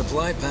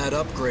 Supply pad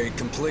upgrade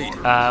complete.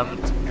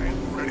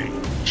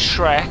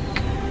 Shrek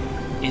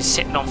is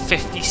sitting on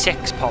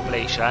 56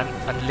 population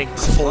and Link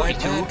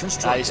 42.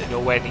 That is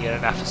nowhere near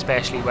enough,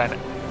 especially when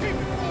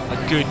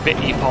a good bit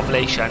of your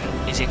population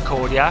is in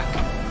Kodiak.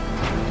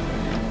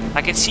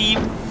 I can see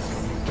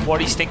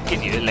what he's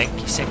thinking here, Link.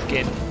 He's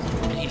thinking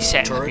he's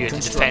setting up here to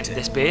defend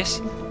this base,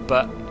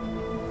 but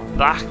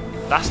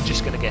that's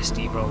just going to get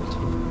steamrolled.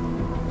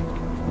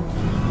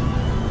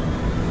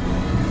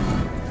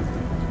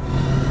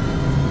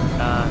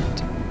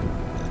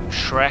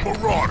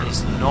 Shrek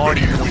is not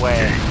even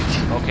aware.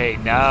 Okay,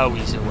 now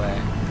he's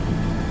aware.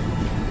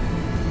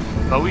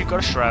 But we've got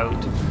a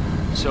shroud,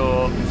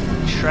 so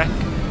Shrek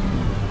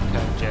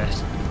can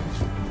just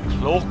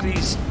cloak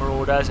these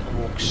marauders and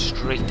walk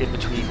straight in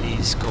between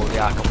these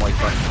Kodiak and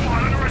Wiper,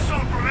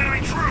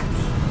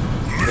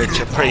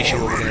 which I'm pretty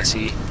sure we're going to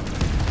see.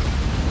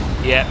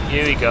 Yeah,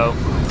 here we go.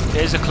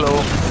 There's the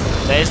cloak.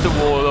 There's the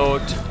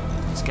warlord.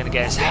 He's going to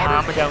get his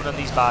hammer down on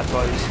these bad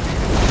boys.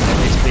 And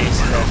his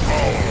base there.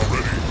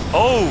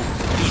 Oh,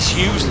 he's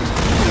used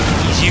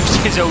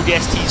his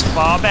ODSTs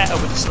far better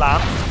with the slam.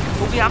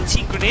 But we haven't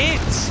seen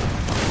grenades.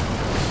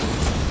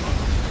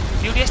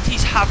 The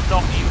ODSTs have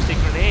not used their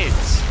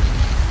grenades.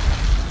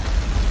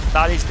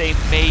 That is their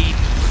main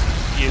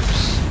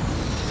use.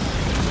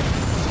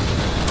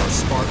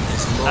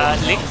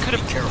 Link could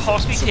have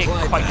possibly taken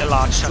quite a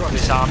large chunk of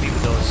his army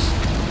with those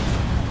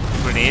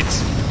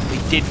grenades. He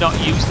did not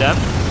use them.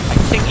 I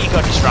think he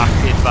got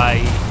distracted by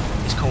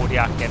his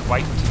Kodiak getting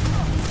wiped.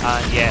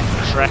 And yeah,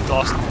 Shrek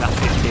lost that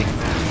 50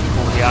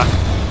 Kodiak.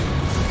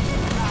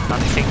 And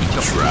I think he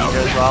took the leader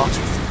as well. Is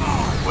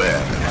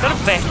that a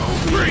Vet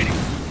 3?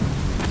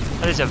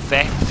 That is a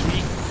Vet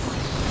 3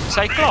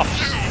 Cyclops.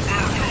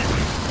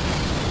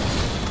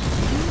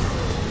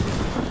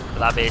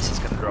 That base is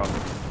going to drop.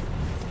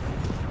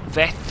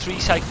 Vet 3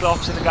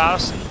 Cyclops in the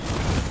garrison.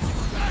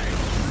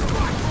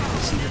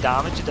 See the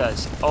damage it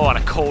does. Oh, and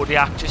a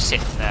Kodiak just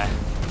sitting there.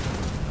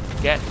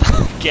 Get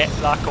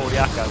that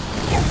Kodiak out.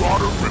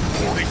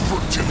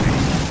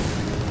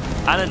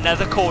 And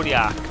another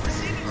Kodiak.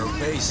 Our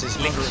base is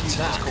Link's under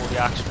attack.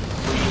 Kodiak's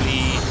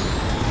really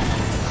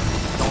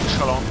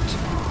nonchalant.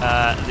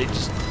 They're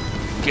just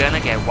gonna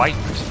get wiped.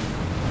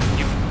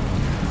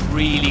 You've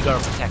really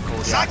got to protect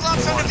Kodiak.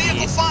 Cyclops under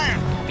vehicle fire!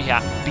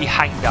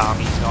 Behind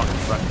armies, not in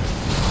front.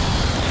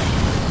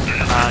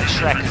 And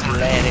Shrek has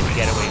let him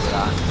get away with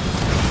that.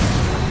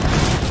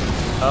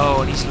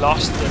 Oh, and he's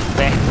lost the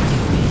Vet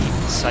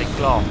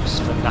Cyclops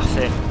for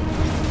nothing.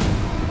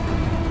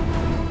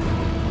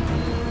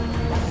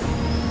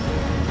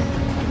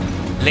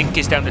 Link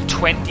is down to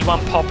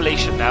 21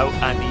 population now,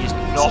 and he is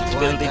not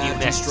building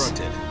units. He's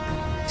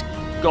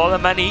got the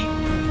money,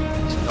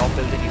 he's not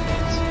building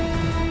units.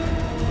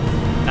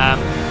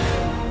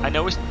 I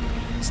know it's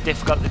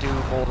difficult to do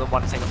more than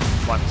one thing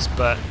at once,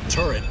 but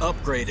turret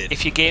upgraded.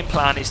 If your game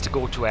plan is to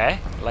go to air,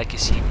 like it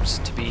seems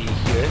to be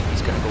here,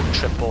 he's going to go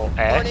triple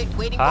air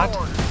pad.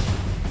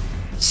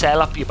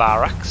 Sell up your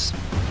barracks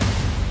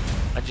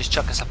and just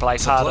chuck a supply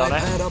pad on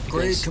it.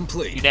 Upgrade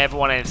complete. You never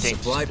want anything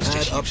Supply that's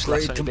just pad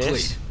useless on your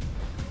base.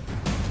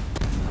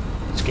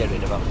 Let's get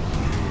rid of them.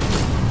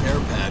 Air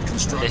pad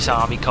constructed. This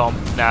army comp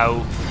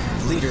now.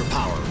 Leader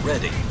power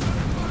ready.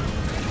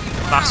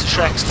 Master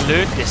Shrek's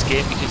learned this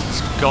game because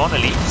he's gone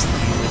elite to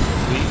deal with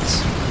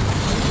elites.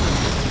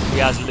 He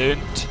has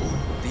learnt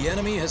the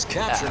enemy has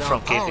captured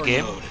front gate of the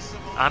game.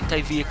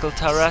 Anti-vehicle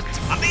turret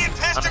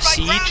and a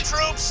siege.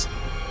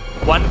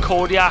 One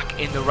Kodiak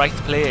in the right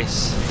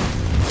place.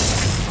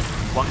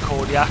 One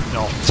Kodiak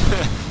not.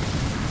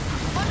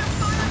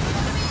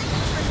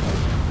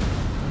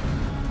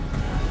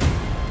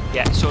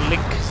 Yeah, so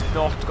Link's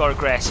not got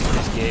aggressive in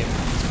this game.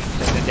 He's been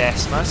playing the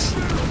Decimus.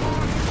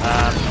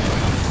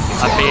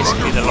 And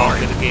basically the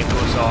longer the game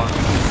goes on,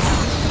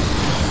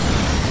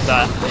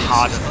 the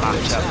harder the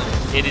matchup.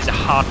 It is a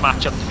hard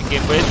matchup to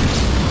begin with,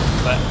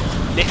 but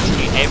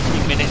literally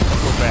every minute that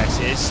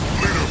progresses,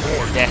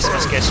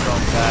 Decimus gets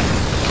stronger,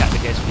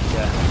 Captain gets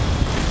weaker.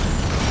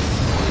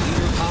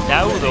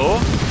 Now though,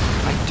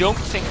 I don't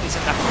think there's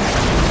enough.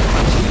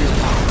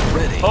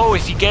 Oh,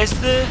 if he gets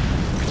the...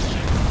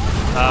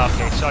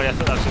 okay, sorry, I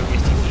thought that was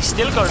ODST. He's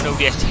still got an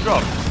ODST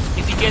drop.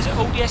 If he gets an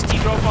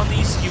ODST drop on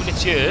these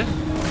units here,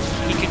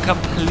 he can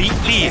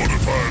completely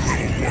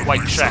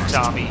wipe Shrek's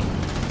army.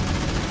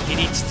 He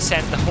needs to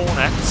send the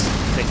Hornets,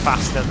 they're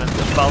faster than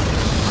the bulk of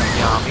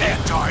the army.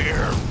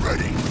 Anti-air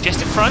ready.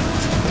 Just in front,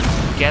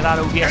 get that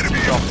ODST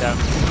drop down.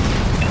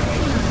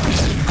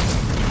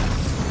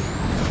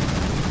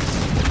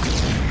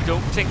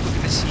 Don't think we're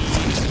going to see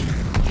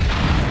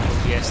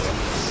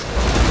ODSTs.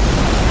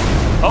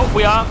 Oh,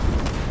 we are.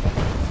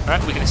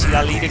 Alright, we're going to see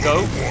that leader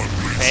go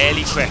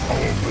fairly quick.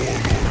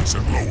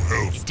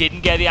 He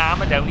didn't get the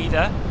armor down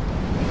either.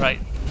 Right,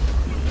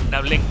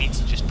 now Link needs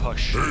to just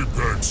push.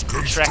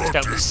 Shrek's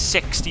down to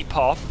 60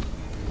 pop,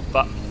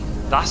 but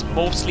that's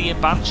mostly in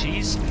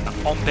Banshees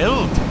on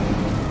build.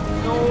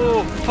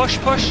 No, push,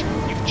 push.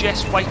 You've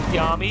just wiped the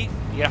army.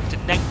 You're up to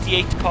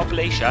 98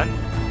 population.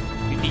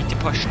 You need to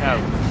push now.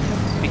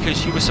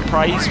 Because you were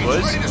surprised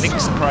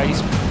Link's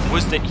surprise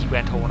was that he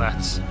went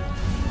Hornets.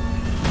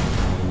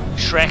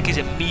 Shrek is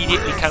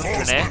immediately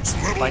countering it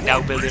by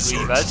now building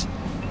Reavers.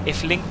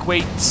 If Link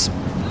waits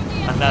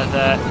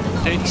another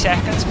 30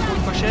 seconds before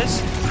he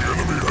pushes, the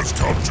enemy has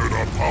captured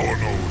our power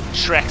node.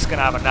 Shrek's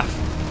gonna have enough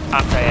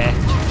anti-air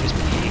to just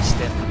paste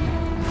him.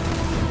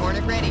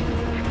 Hornet ready.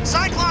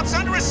 Cyclops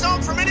under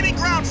assault from enemy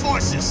ground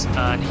forces.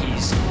 And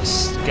he's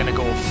gonna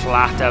go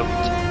flat out.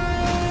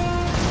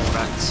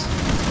 Rats.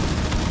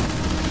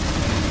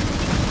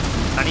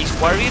 And he's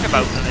worrying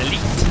about an elite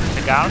in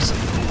the garrison.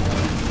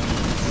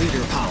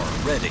 Leader power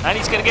ready. And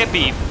he's going to get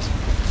beamed.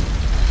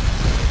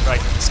 Right,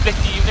 split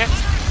the unit.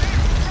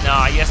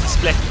 Nah, he hasn't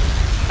split.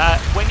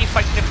 When you're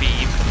fighting a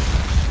beam,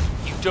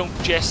 you don't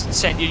just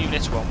send your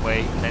units one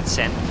way and then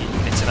send your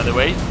units another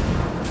way.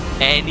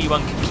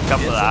 Anyone can keep up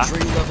with that.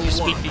 You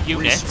split your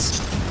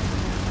units.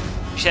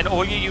 You send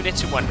all your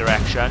units in one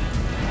direction,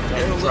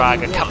 then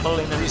drag a couple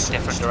in a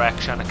different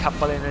direction, a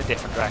couple in a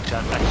different direction,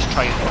 and just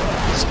try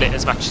and split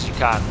as much as you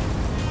can.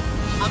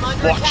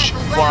 Watch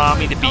what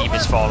army the beam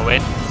is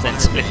following, then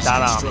split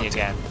that army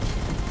again,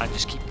 and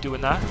just keep doing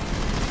that.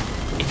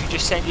 If you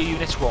just send your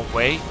units one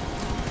way,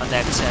 and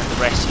then send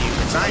the rest of your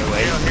units another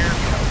way,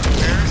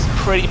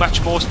 pretty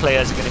much most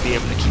players are going to be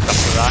able to keep up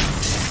with that.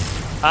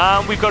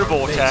 And we've got a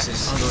vortex.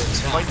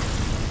 Quite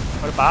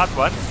a bad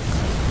one.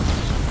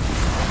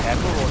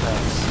 Careful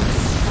vortex.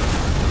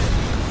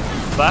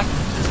 But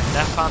there's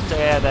enough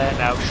anti-air there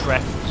now.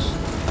 Shrek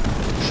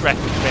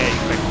was very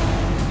quick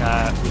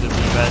with the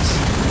Reavers.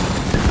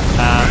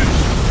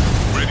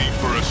 Ready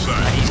for a sight.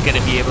 And he's going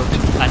to be able to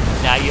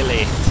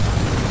annihilate.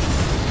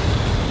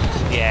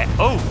 Yeah.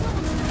 Oh!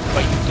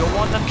 But you don't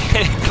want them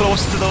getting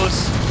close to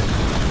those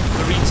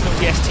Marines and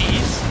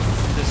ODSTs,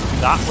 because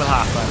that will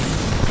happen.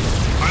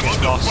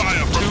 Just lost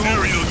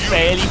two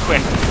fairly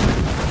quick.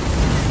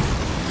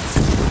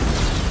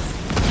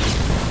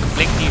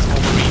 Link needs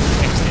more Marines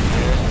mixed in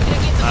here,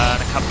 and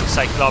a couple of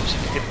Cyclops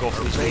if you can go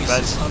for his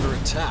Reavers. Under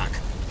attack.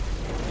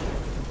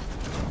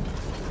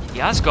 He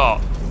has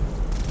got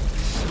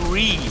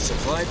 3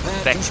 Supply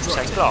pad Vector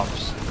constructed.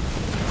 Cyclops,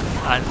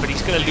 but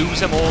he's going to lose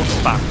them all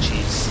to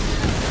Banshees.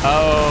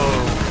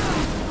 Oh.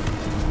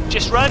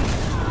 Just run!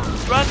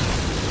 Run!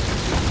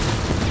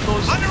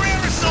 Those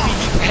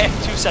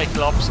 2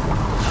 Cyclops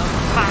are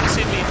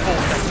massively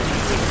important to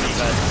the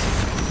Reavers.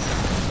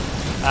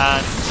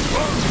 And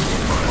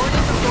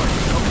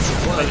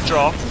for the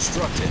drop. No, it's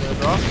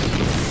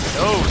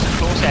a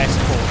close air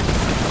support.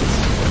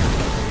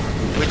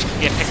 Which can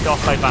get picked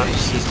off by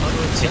Banshees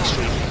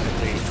extremely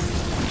quickly.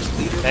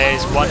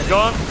 There's 1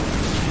 gone.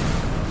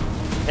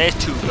 There's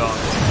 2 gone.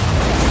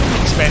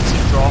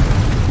 Expensive drop.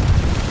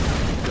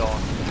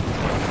 Gone.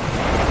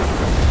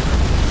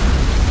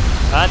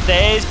 And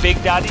there's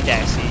Big Daddy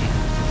Desi.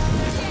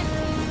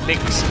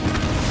 Link's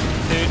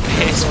 3rd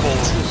base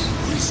falls.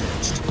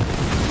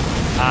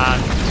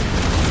 And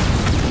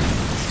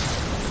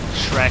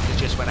Shrek has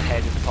just went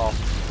ahead in the pop.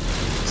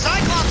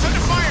 Cyclops under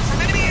fire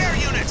from enemy air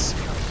units!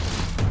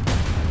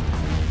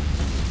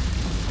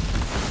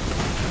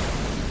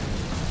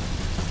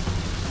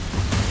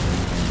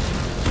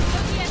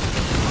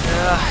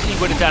 He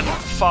would have done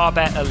far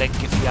better,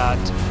 Link, if he had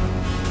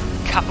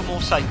a couple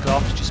more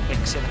Cyclops, just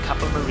mix in a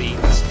couple of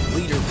Marines.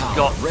 Leader power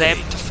Got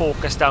ready. them to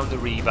focus down the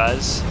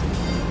Reavers,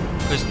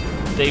 because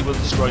they will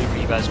destroy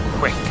Reavers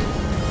quick.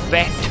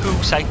 Bet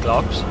 2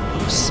 Cyclops,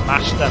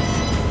 smash them,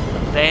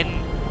 and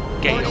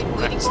then get your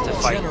Hornets to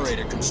fight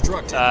Generator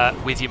constructed.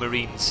 with your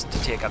Marines to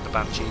take out the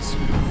Banshees.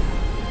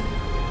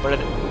 But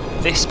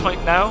at this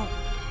point now,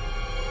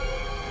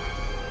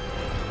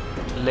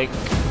 Link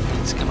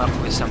needs to come up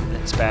with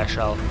something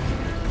special.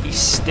 He's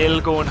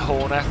still going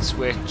Hornets,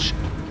 which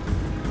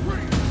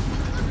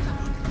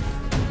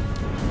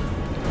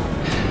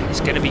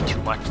is going to be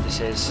too much. This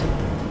is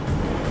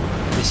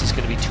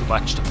going to be too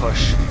much to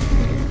push.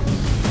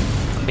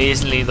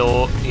 Amazingly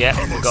though, yeah,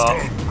 we've got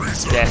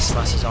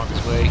Decimus is on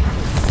his way.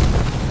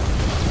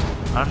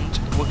 And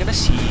we're going to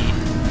see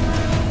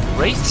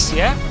Wraiths,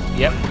 yeah?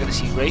 Yep, we're going to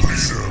see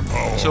Wraiths.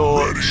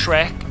 So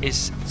Shrek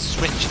is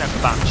switching out the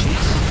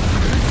Banshees.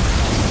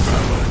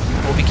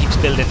 Hope he keeps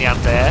building the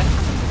anti-air.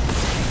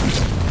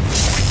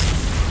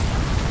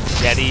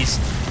 Jetties.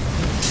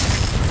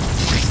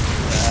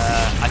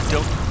 I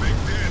don't...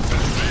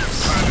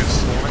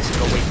 Let's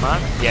go Wingman.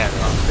 Yeah,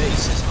 Our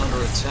base is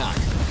under attack.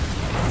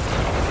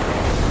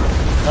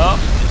 oh,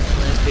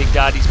 there's Big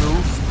Daddy's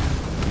move.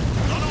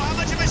 Don't know how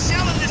much of a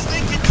shell this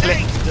thing can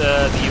Click take!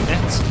 the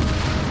units.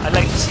 I'd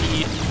like to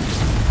see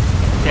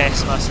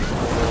Decimus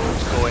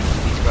going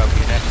for these ground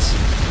units,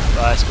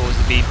 but I suppose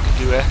the beam can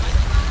do it.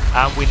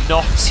 And we're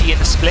not seeing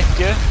a split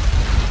here.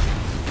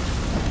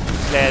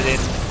 Letting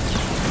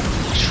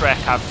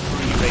Shrek have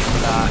free reign for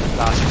that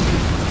last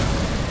move.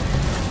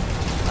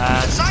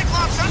 And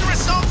Cyclops under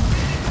assault!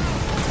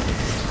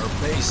 Our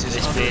base is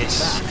this under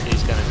base attack.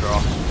 is going to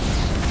drop.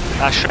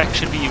 Shrek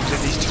should be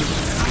using these 2.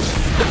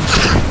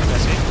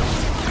 That's it.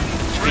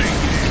 Should be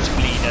using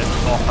 2 leaders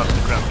off of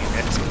the ground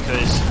units,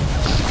 because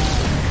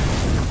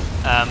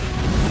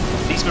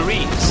these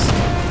Marines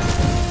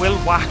will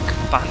whack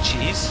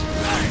Banshees.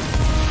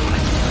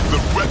 The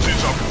wretches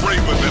are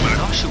braver than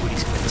I'm not sure what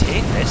he's going to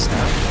take this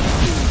now.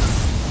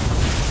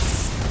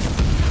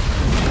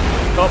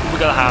 Oh, we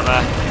got a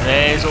hammer.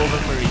 There's all the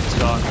Marines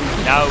gone.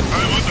 Now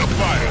I'm under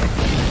fire!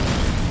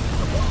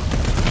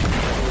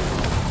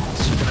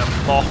 it's just going to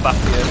mop up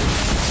here.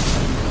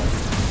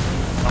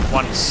 And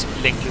once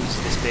Link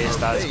loses this base,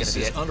 that is going to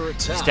be it. Under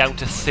attack. It's down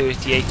to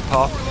 38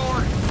 pop.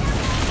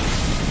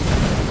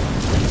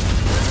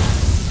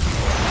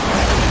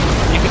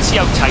 You can see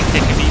how tight they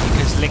can be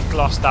because Link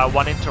lost that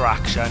one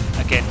interaction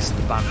against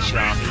the Banshee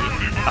army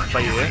up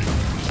by Earth,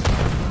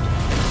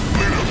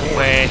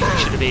 where he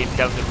should have aimed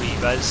down the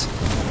Reavers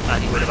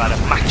and he would have had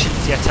a much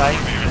easier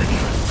time,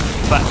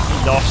 but he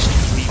lost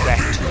 3 Vet,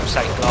 2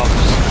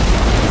 Cyclops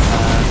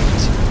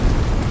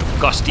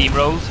and got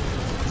steamrolled,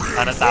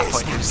 and at that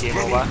point it was game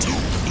over.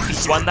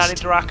 If he won that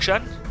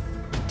interaction,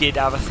 he did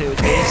have a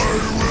 3rd base,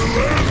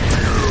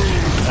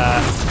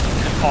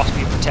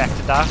 possibly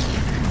protected that,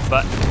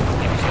 but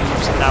he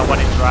was in that one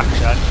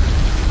interaction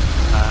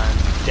and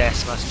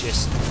Decimus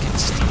just can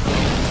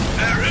steamroll.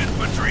 Their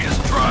infantry is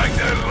trying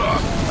their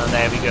luck. And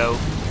there we go.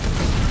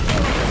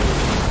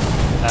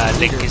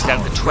 Link is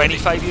down to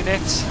 25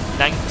 units,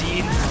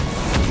 19.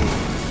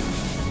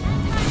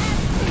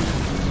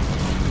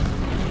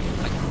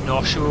 I'm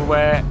not sure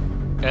where.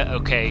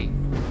 Okay,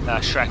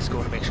 Shrek's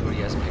going to make sure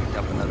he hasn't picked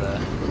up another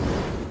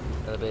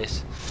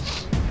base.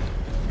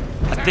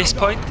 At this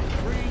point,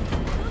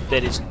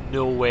 there is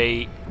no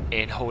way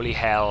in holy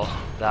hell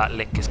that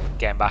Link is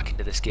getting back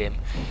into this game.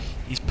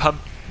 He's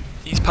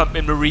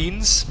pumping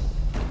Marines.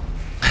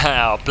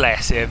 Oh,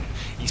 bless him.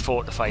 He's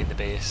fortifying the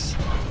base.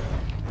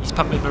 He's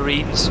pumping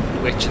Marines,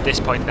 which at this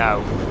point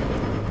now,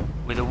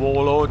 with a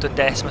Warlord and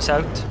Decimus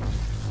out,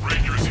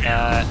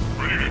 they're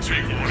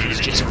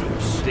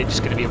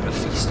just going to be able to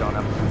feast on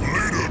him.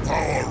 Leader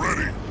power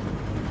ready.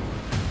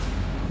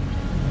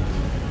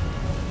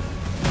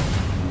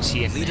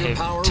 Seeing him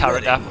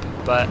turret up,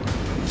 but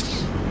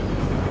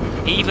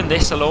even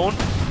this alone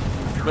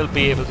will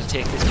be able to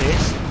take this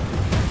base.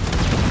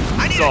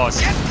 God,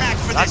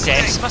 that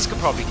Decimus could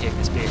probably take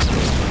this base.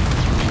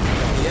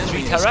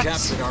 3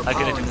 turrets are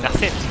going to do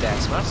nothing to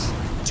Decimus.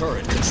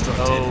 Turret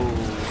constructed. Oh,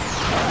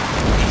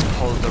 he's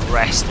pulled the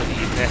rest of the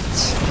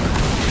units.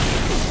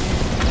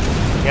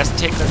 He hasn't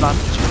taken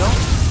advantage, you know?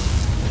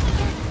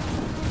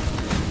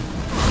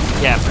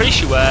 Yeah, I'm pretty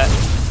sure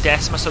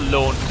Decimus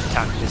alone can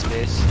tank this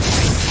base,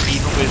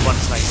 even with 1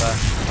 sniper.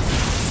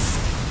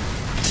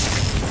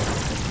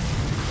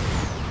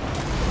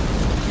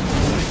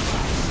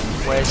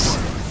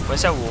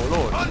 Where's our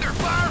Warlord? Under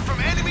fire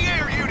from enemy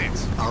air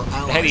units.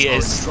 There he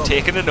is,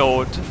 taking a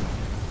node.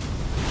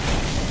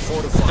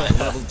 Fortify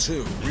level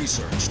 2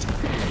 researched.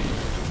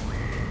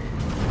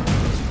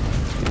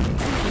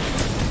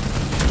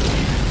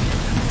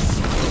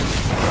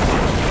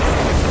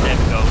 There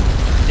we go.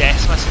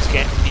 Decimus is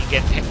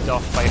being picked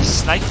off by a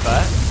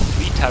sniper,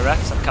 3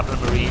 turrets, and a couple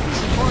of Marines,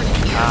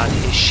 and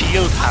his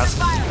shield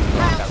hasn't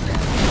gone down yet.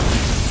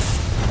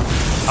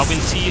 And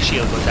we'll see his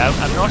shield go down.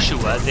 I'm not sure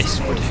this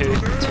would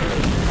hurt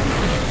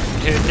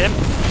him.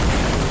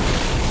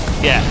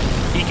 Yeah,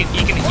 he can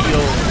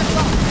heal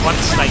 1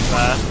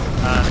 sniper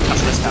and a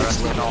couple of turrets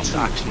cannot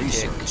actually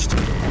take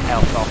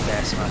health off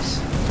Decimus.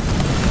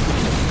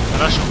 I'm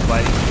not sure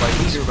why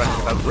these are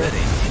running about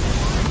ready.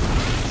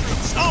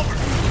 It's over.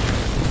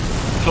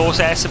 Close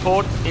air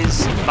support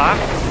is back,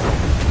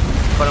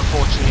 but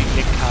unfortunately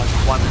Link has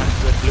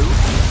 100 blue,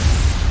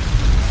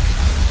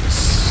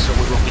 so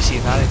we won't be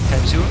seeing that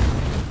anytime soon.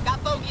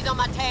 Got bogeys on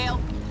my tail.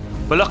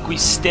 But look, we've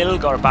still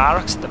got a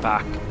barracks at the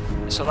back,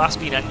 so that's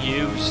been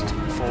unused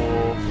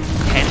for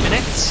 10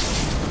 minutes.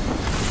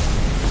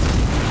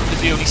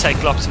 Because the only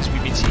Cyclopses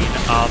we've been seeing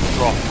are the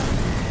drop.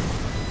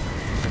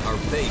 Our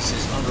base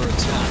is under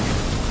attack.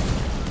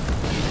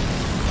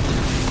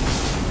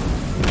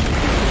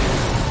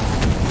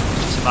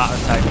 It's a matter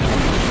of time now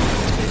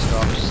when space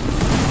drops.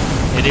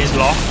 It is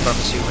locked, but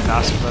I'm assuming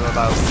that's for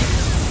about 2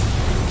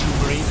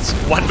 Marines.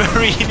 1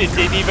 Marine, it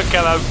didn't even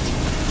come out.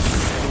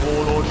 The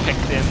Warlord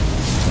picked him.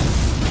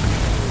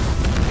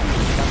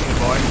 Come here,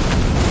 boy.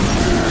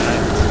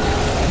 Right.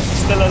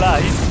 Still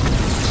alive.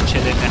 Just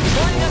chilling next to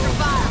the Warlord.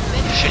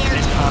 Shitting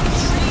his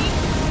pants.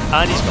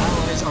 And he's gone.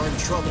 Allies are in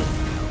trouble.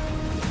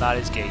 That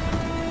is game.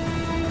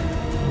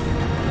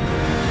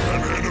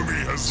 An enemy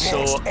has So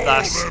lost all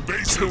that's their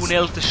bases.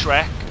 2-0 to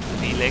Shrek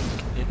v Link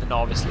in the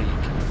Novice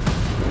League.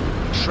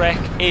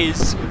 Shrek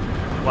is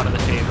one of the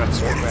favourites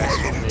to progress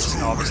from this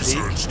Novice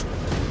League.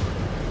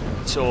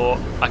 So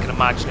I can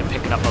imagine him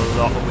picking up a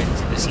lot of wins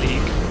in this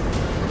league.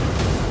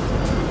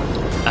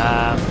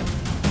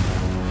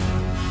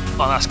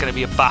 And that's going to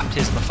be a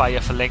baptism of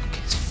fire for Link.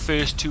 His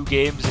first 2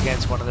 games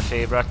against one of the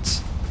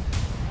favourites.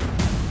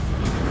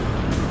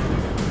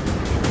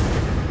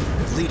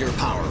 Leader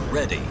power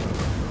ready.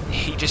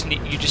 You just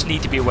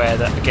need to be aware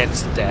that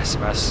against the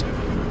Decimus,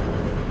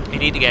 you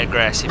need to get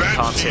aggressive. You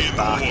can't sit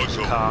back.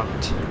 You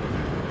can't.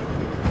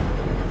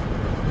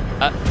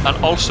 And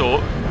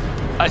also,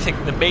 I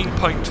think the main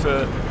point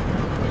for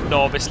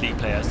Novice League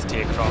players to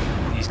take from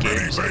these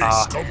games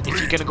are, if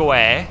you're going to go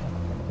air,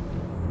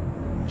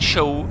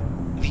 show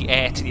the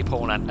air to the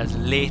opponent as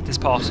late as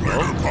possible,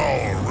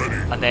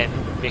 and then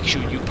make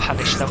sure you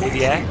punish them with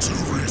the air.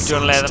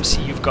 Don't let them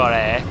see you've got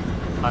air,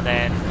 and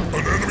then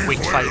wait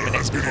 5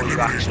 minutes before you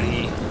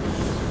actually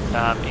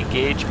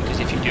engage, because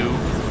if you do,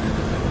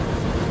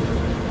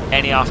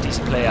 any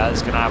half-decent player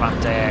is going to have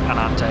anti-air, and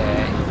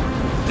anti-air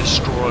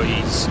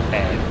destroys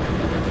air.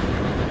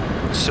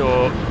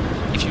 So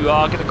if you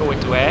are going to go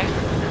into air,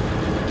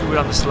 do it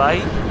on the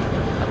slide,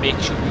 make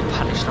sure you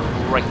punish them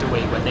right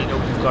away when they know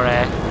you've got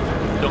air.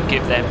 Don't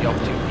give them the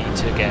opportunity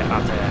to get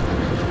at air.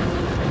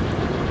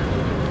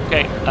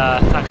 Okay,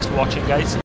 thanks for watching, guys.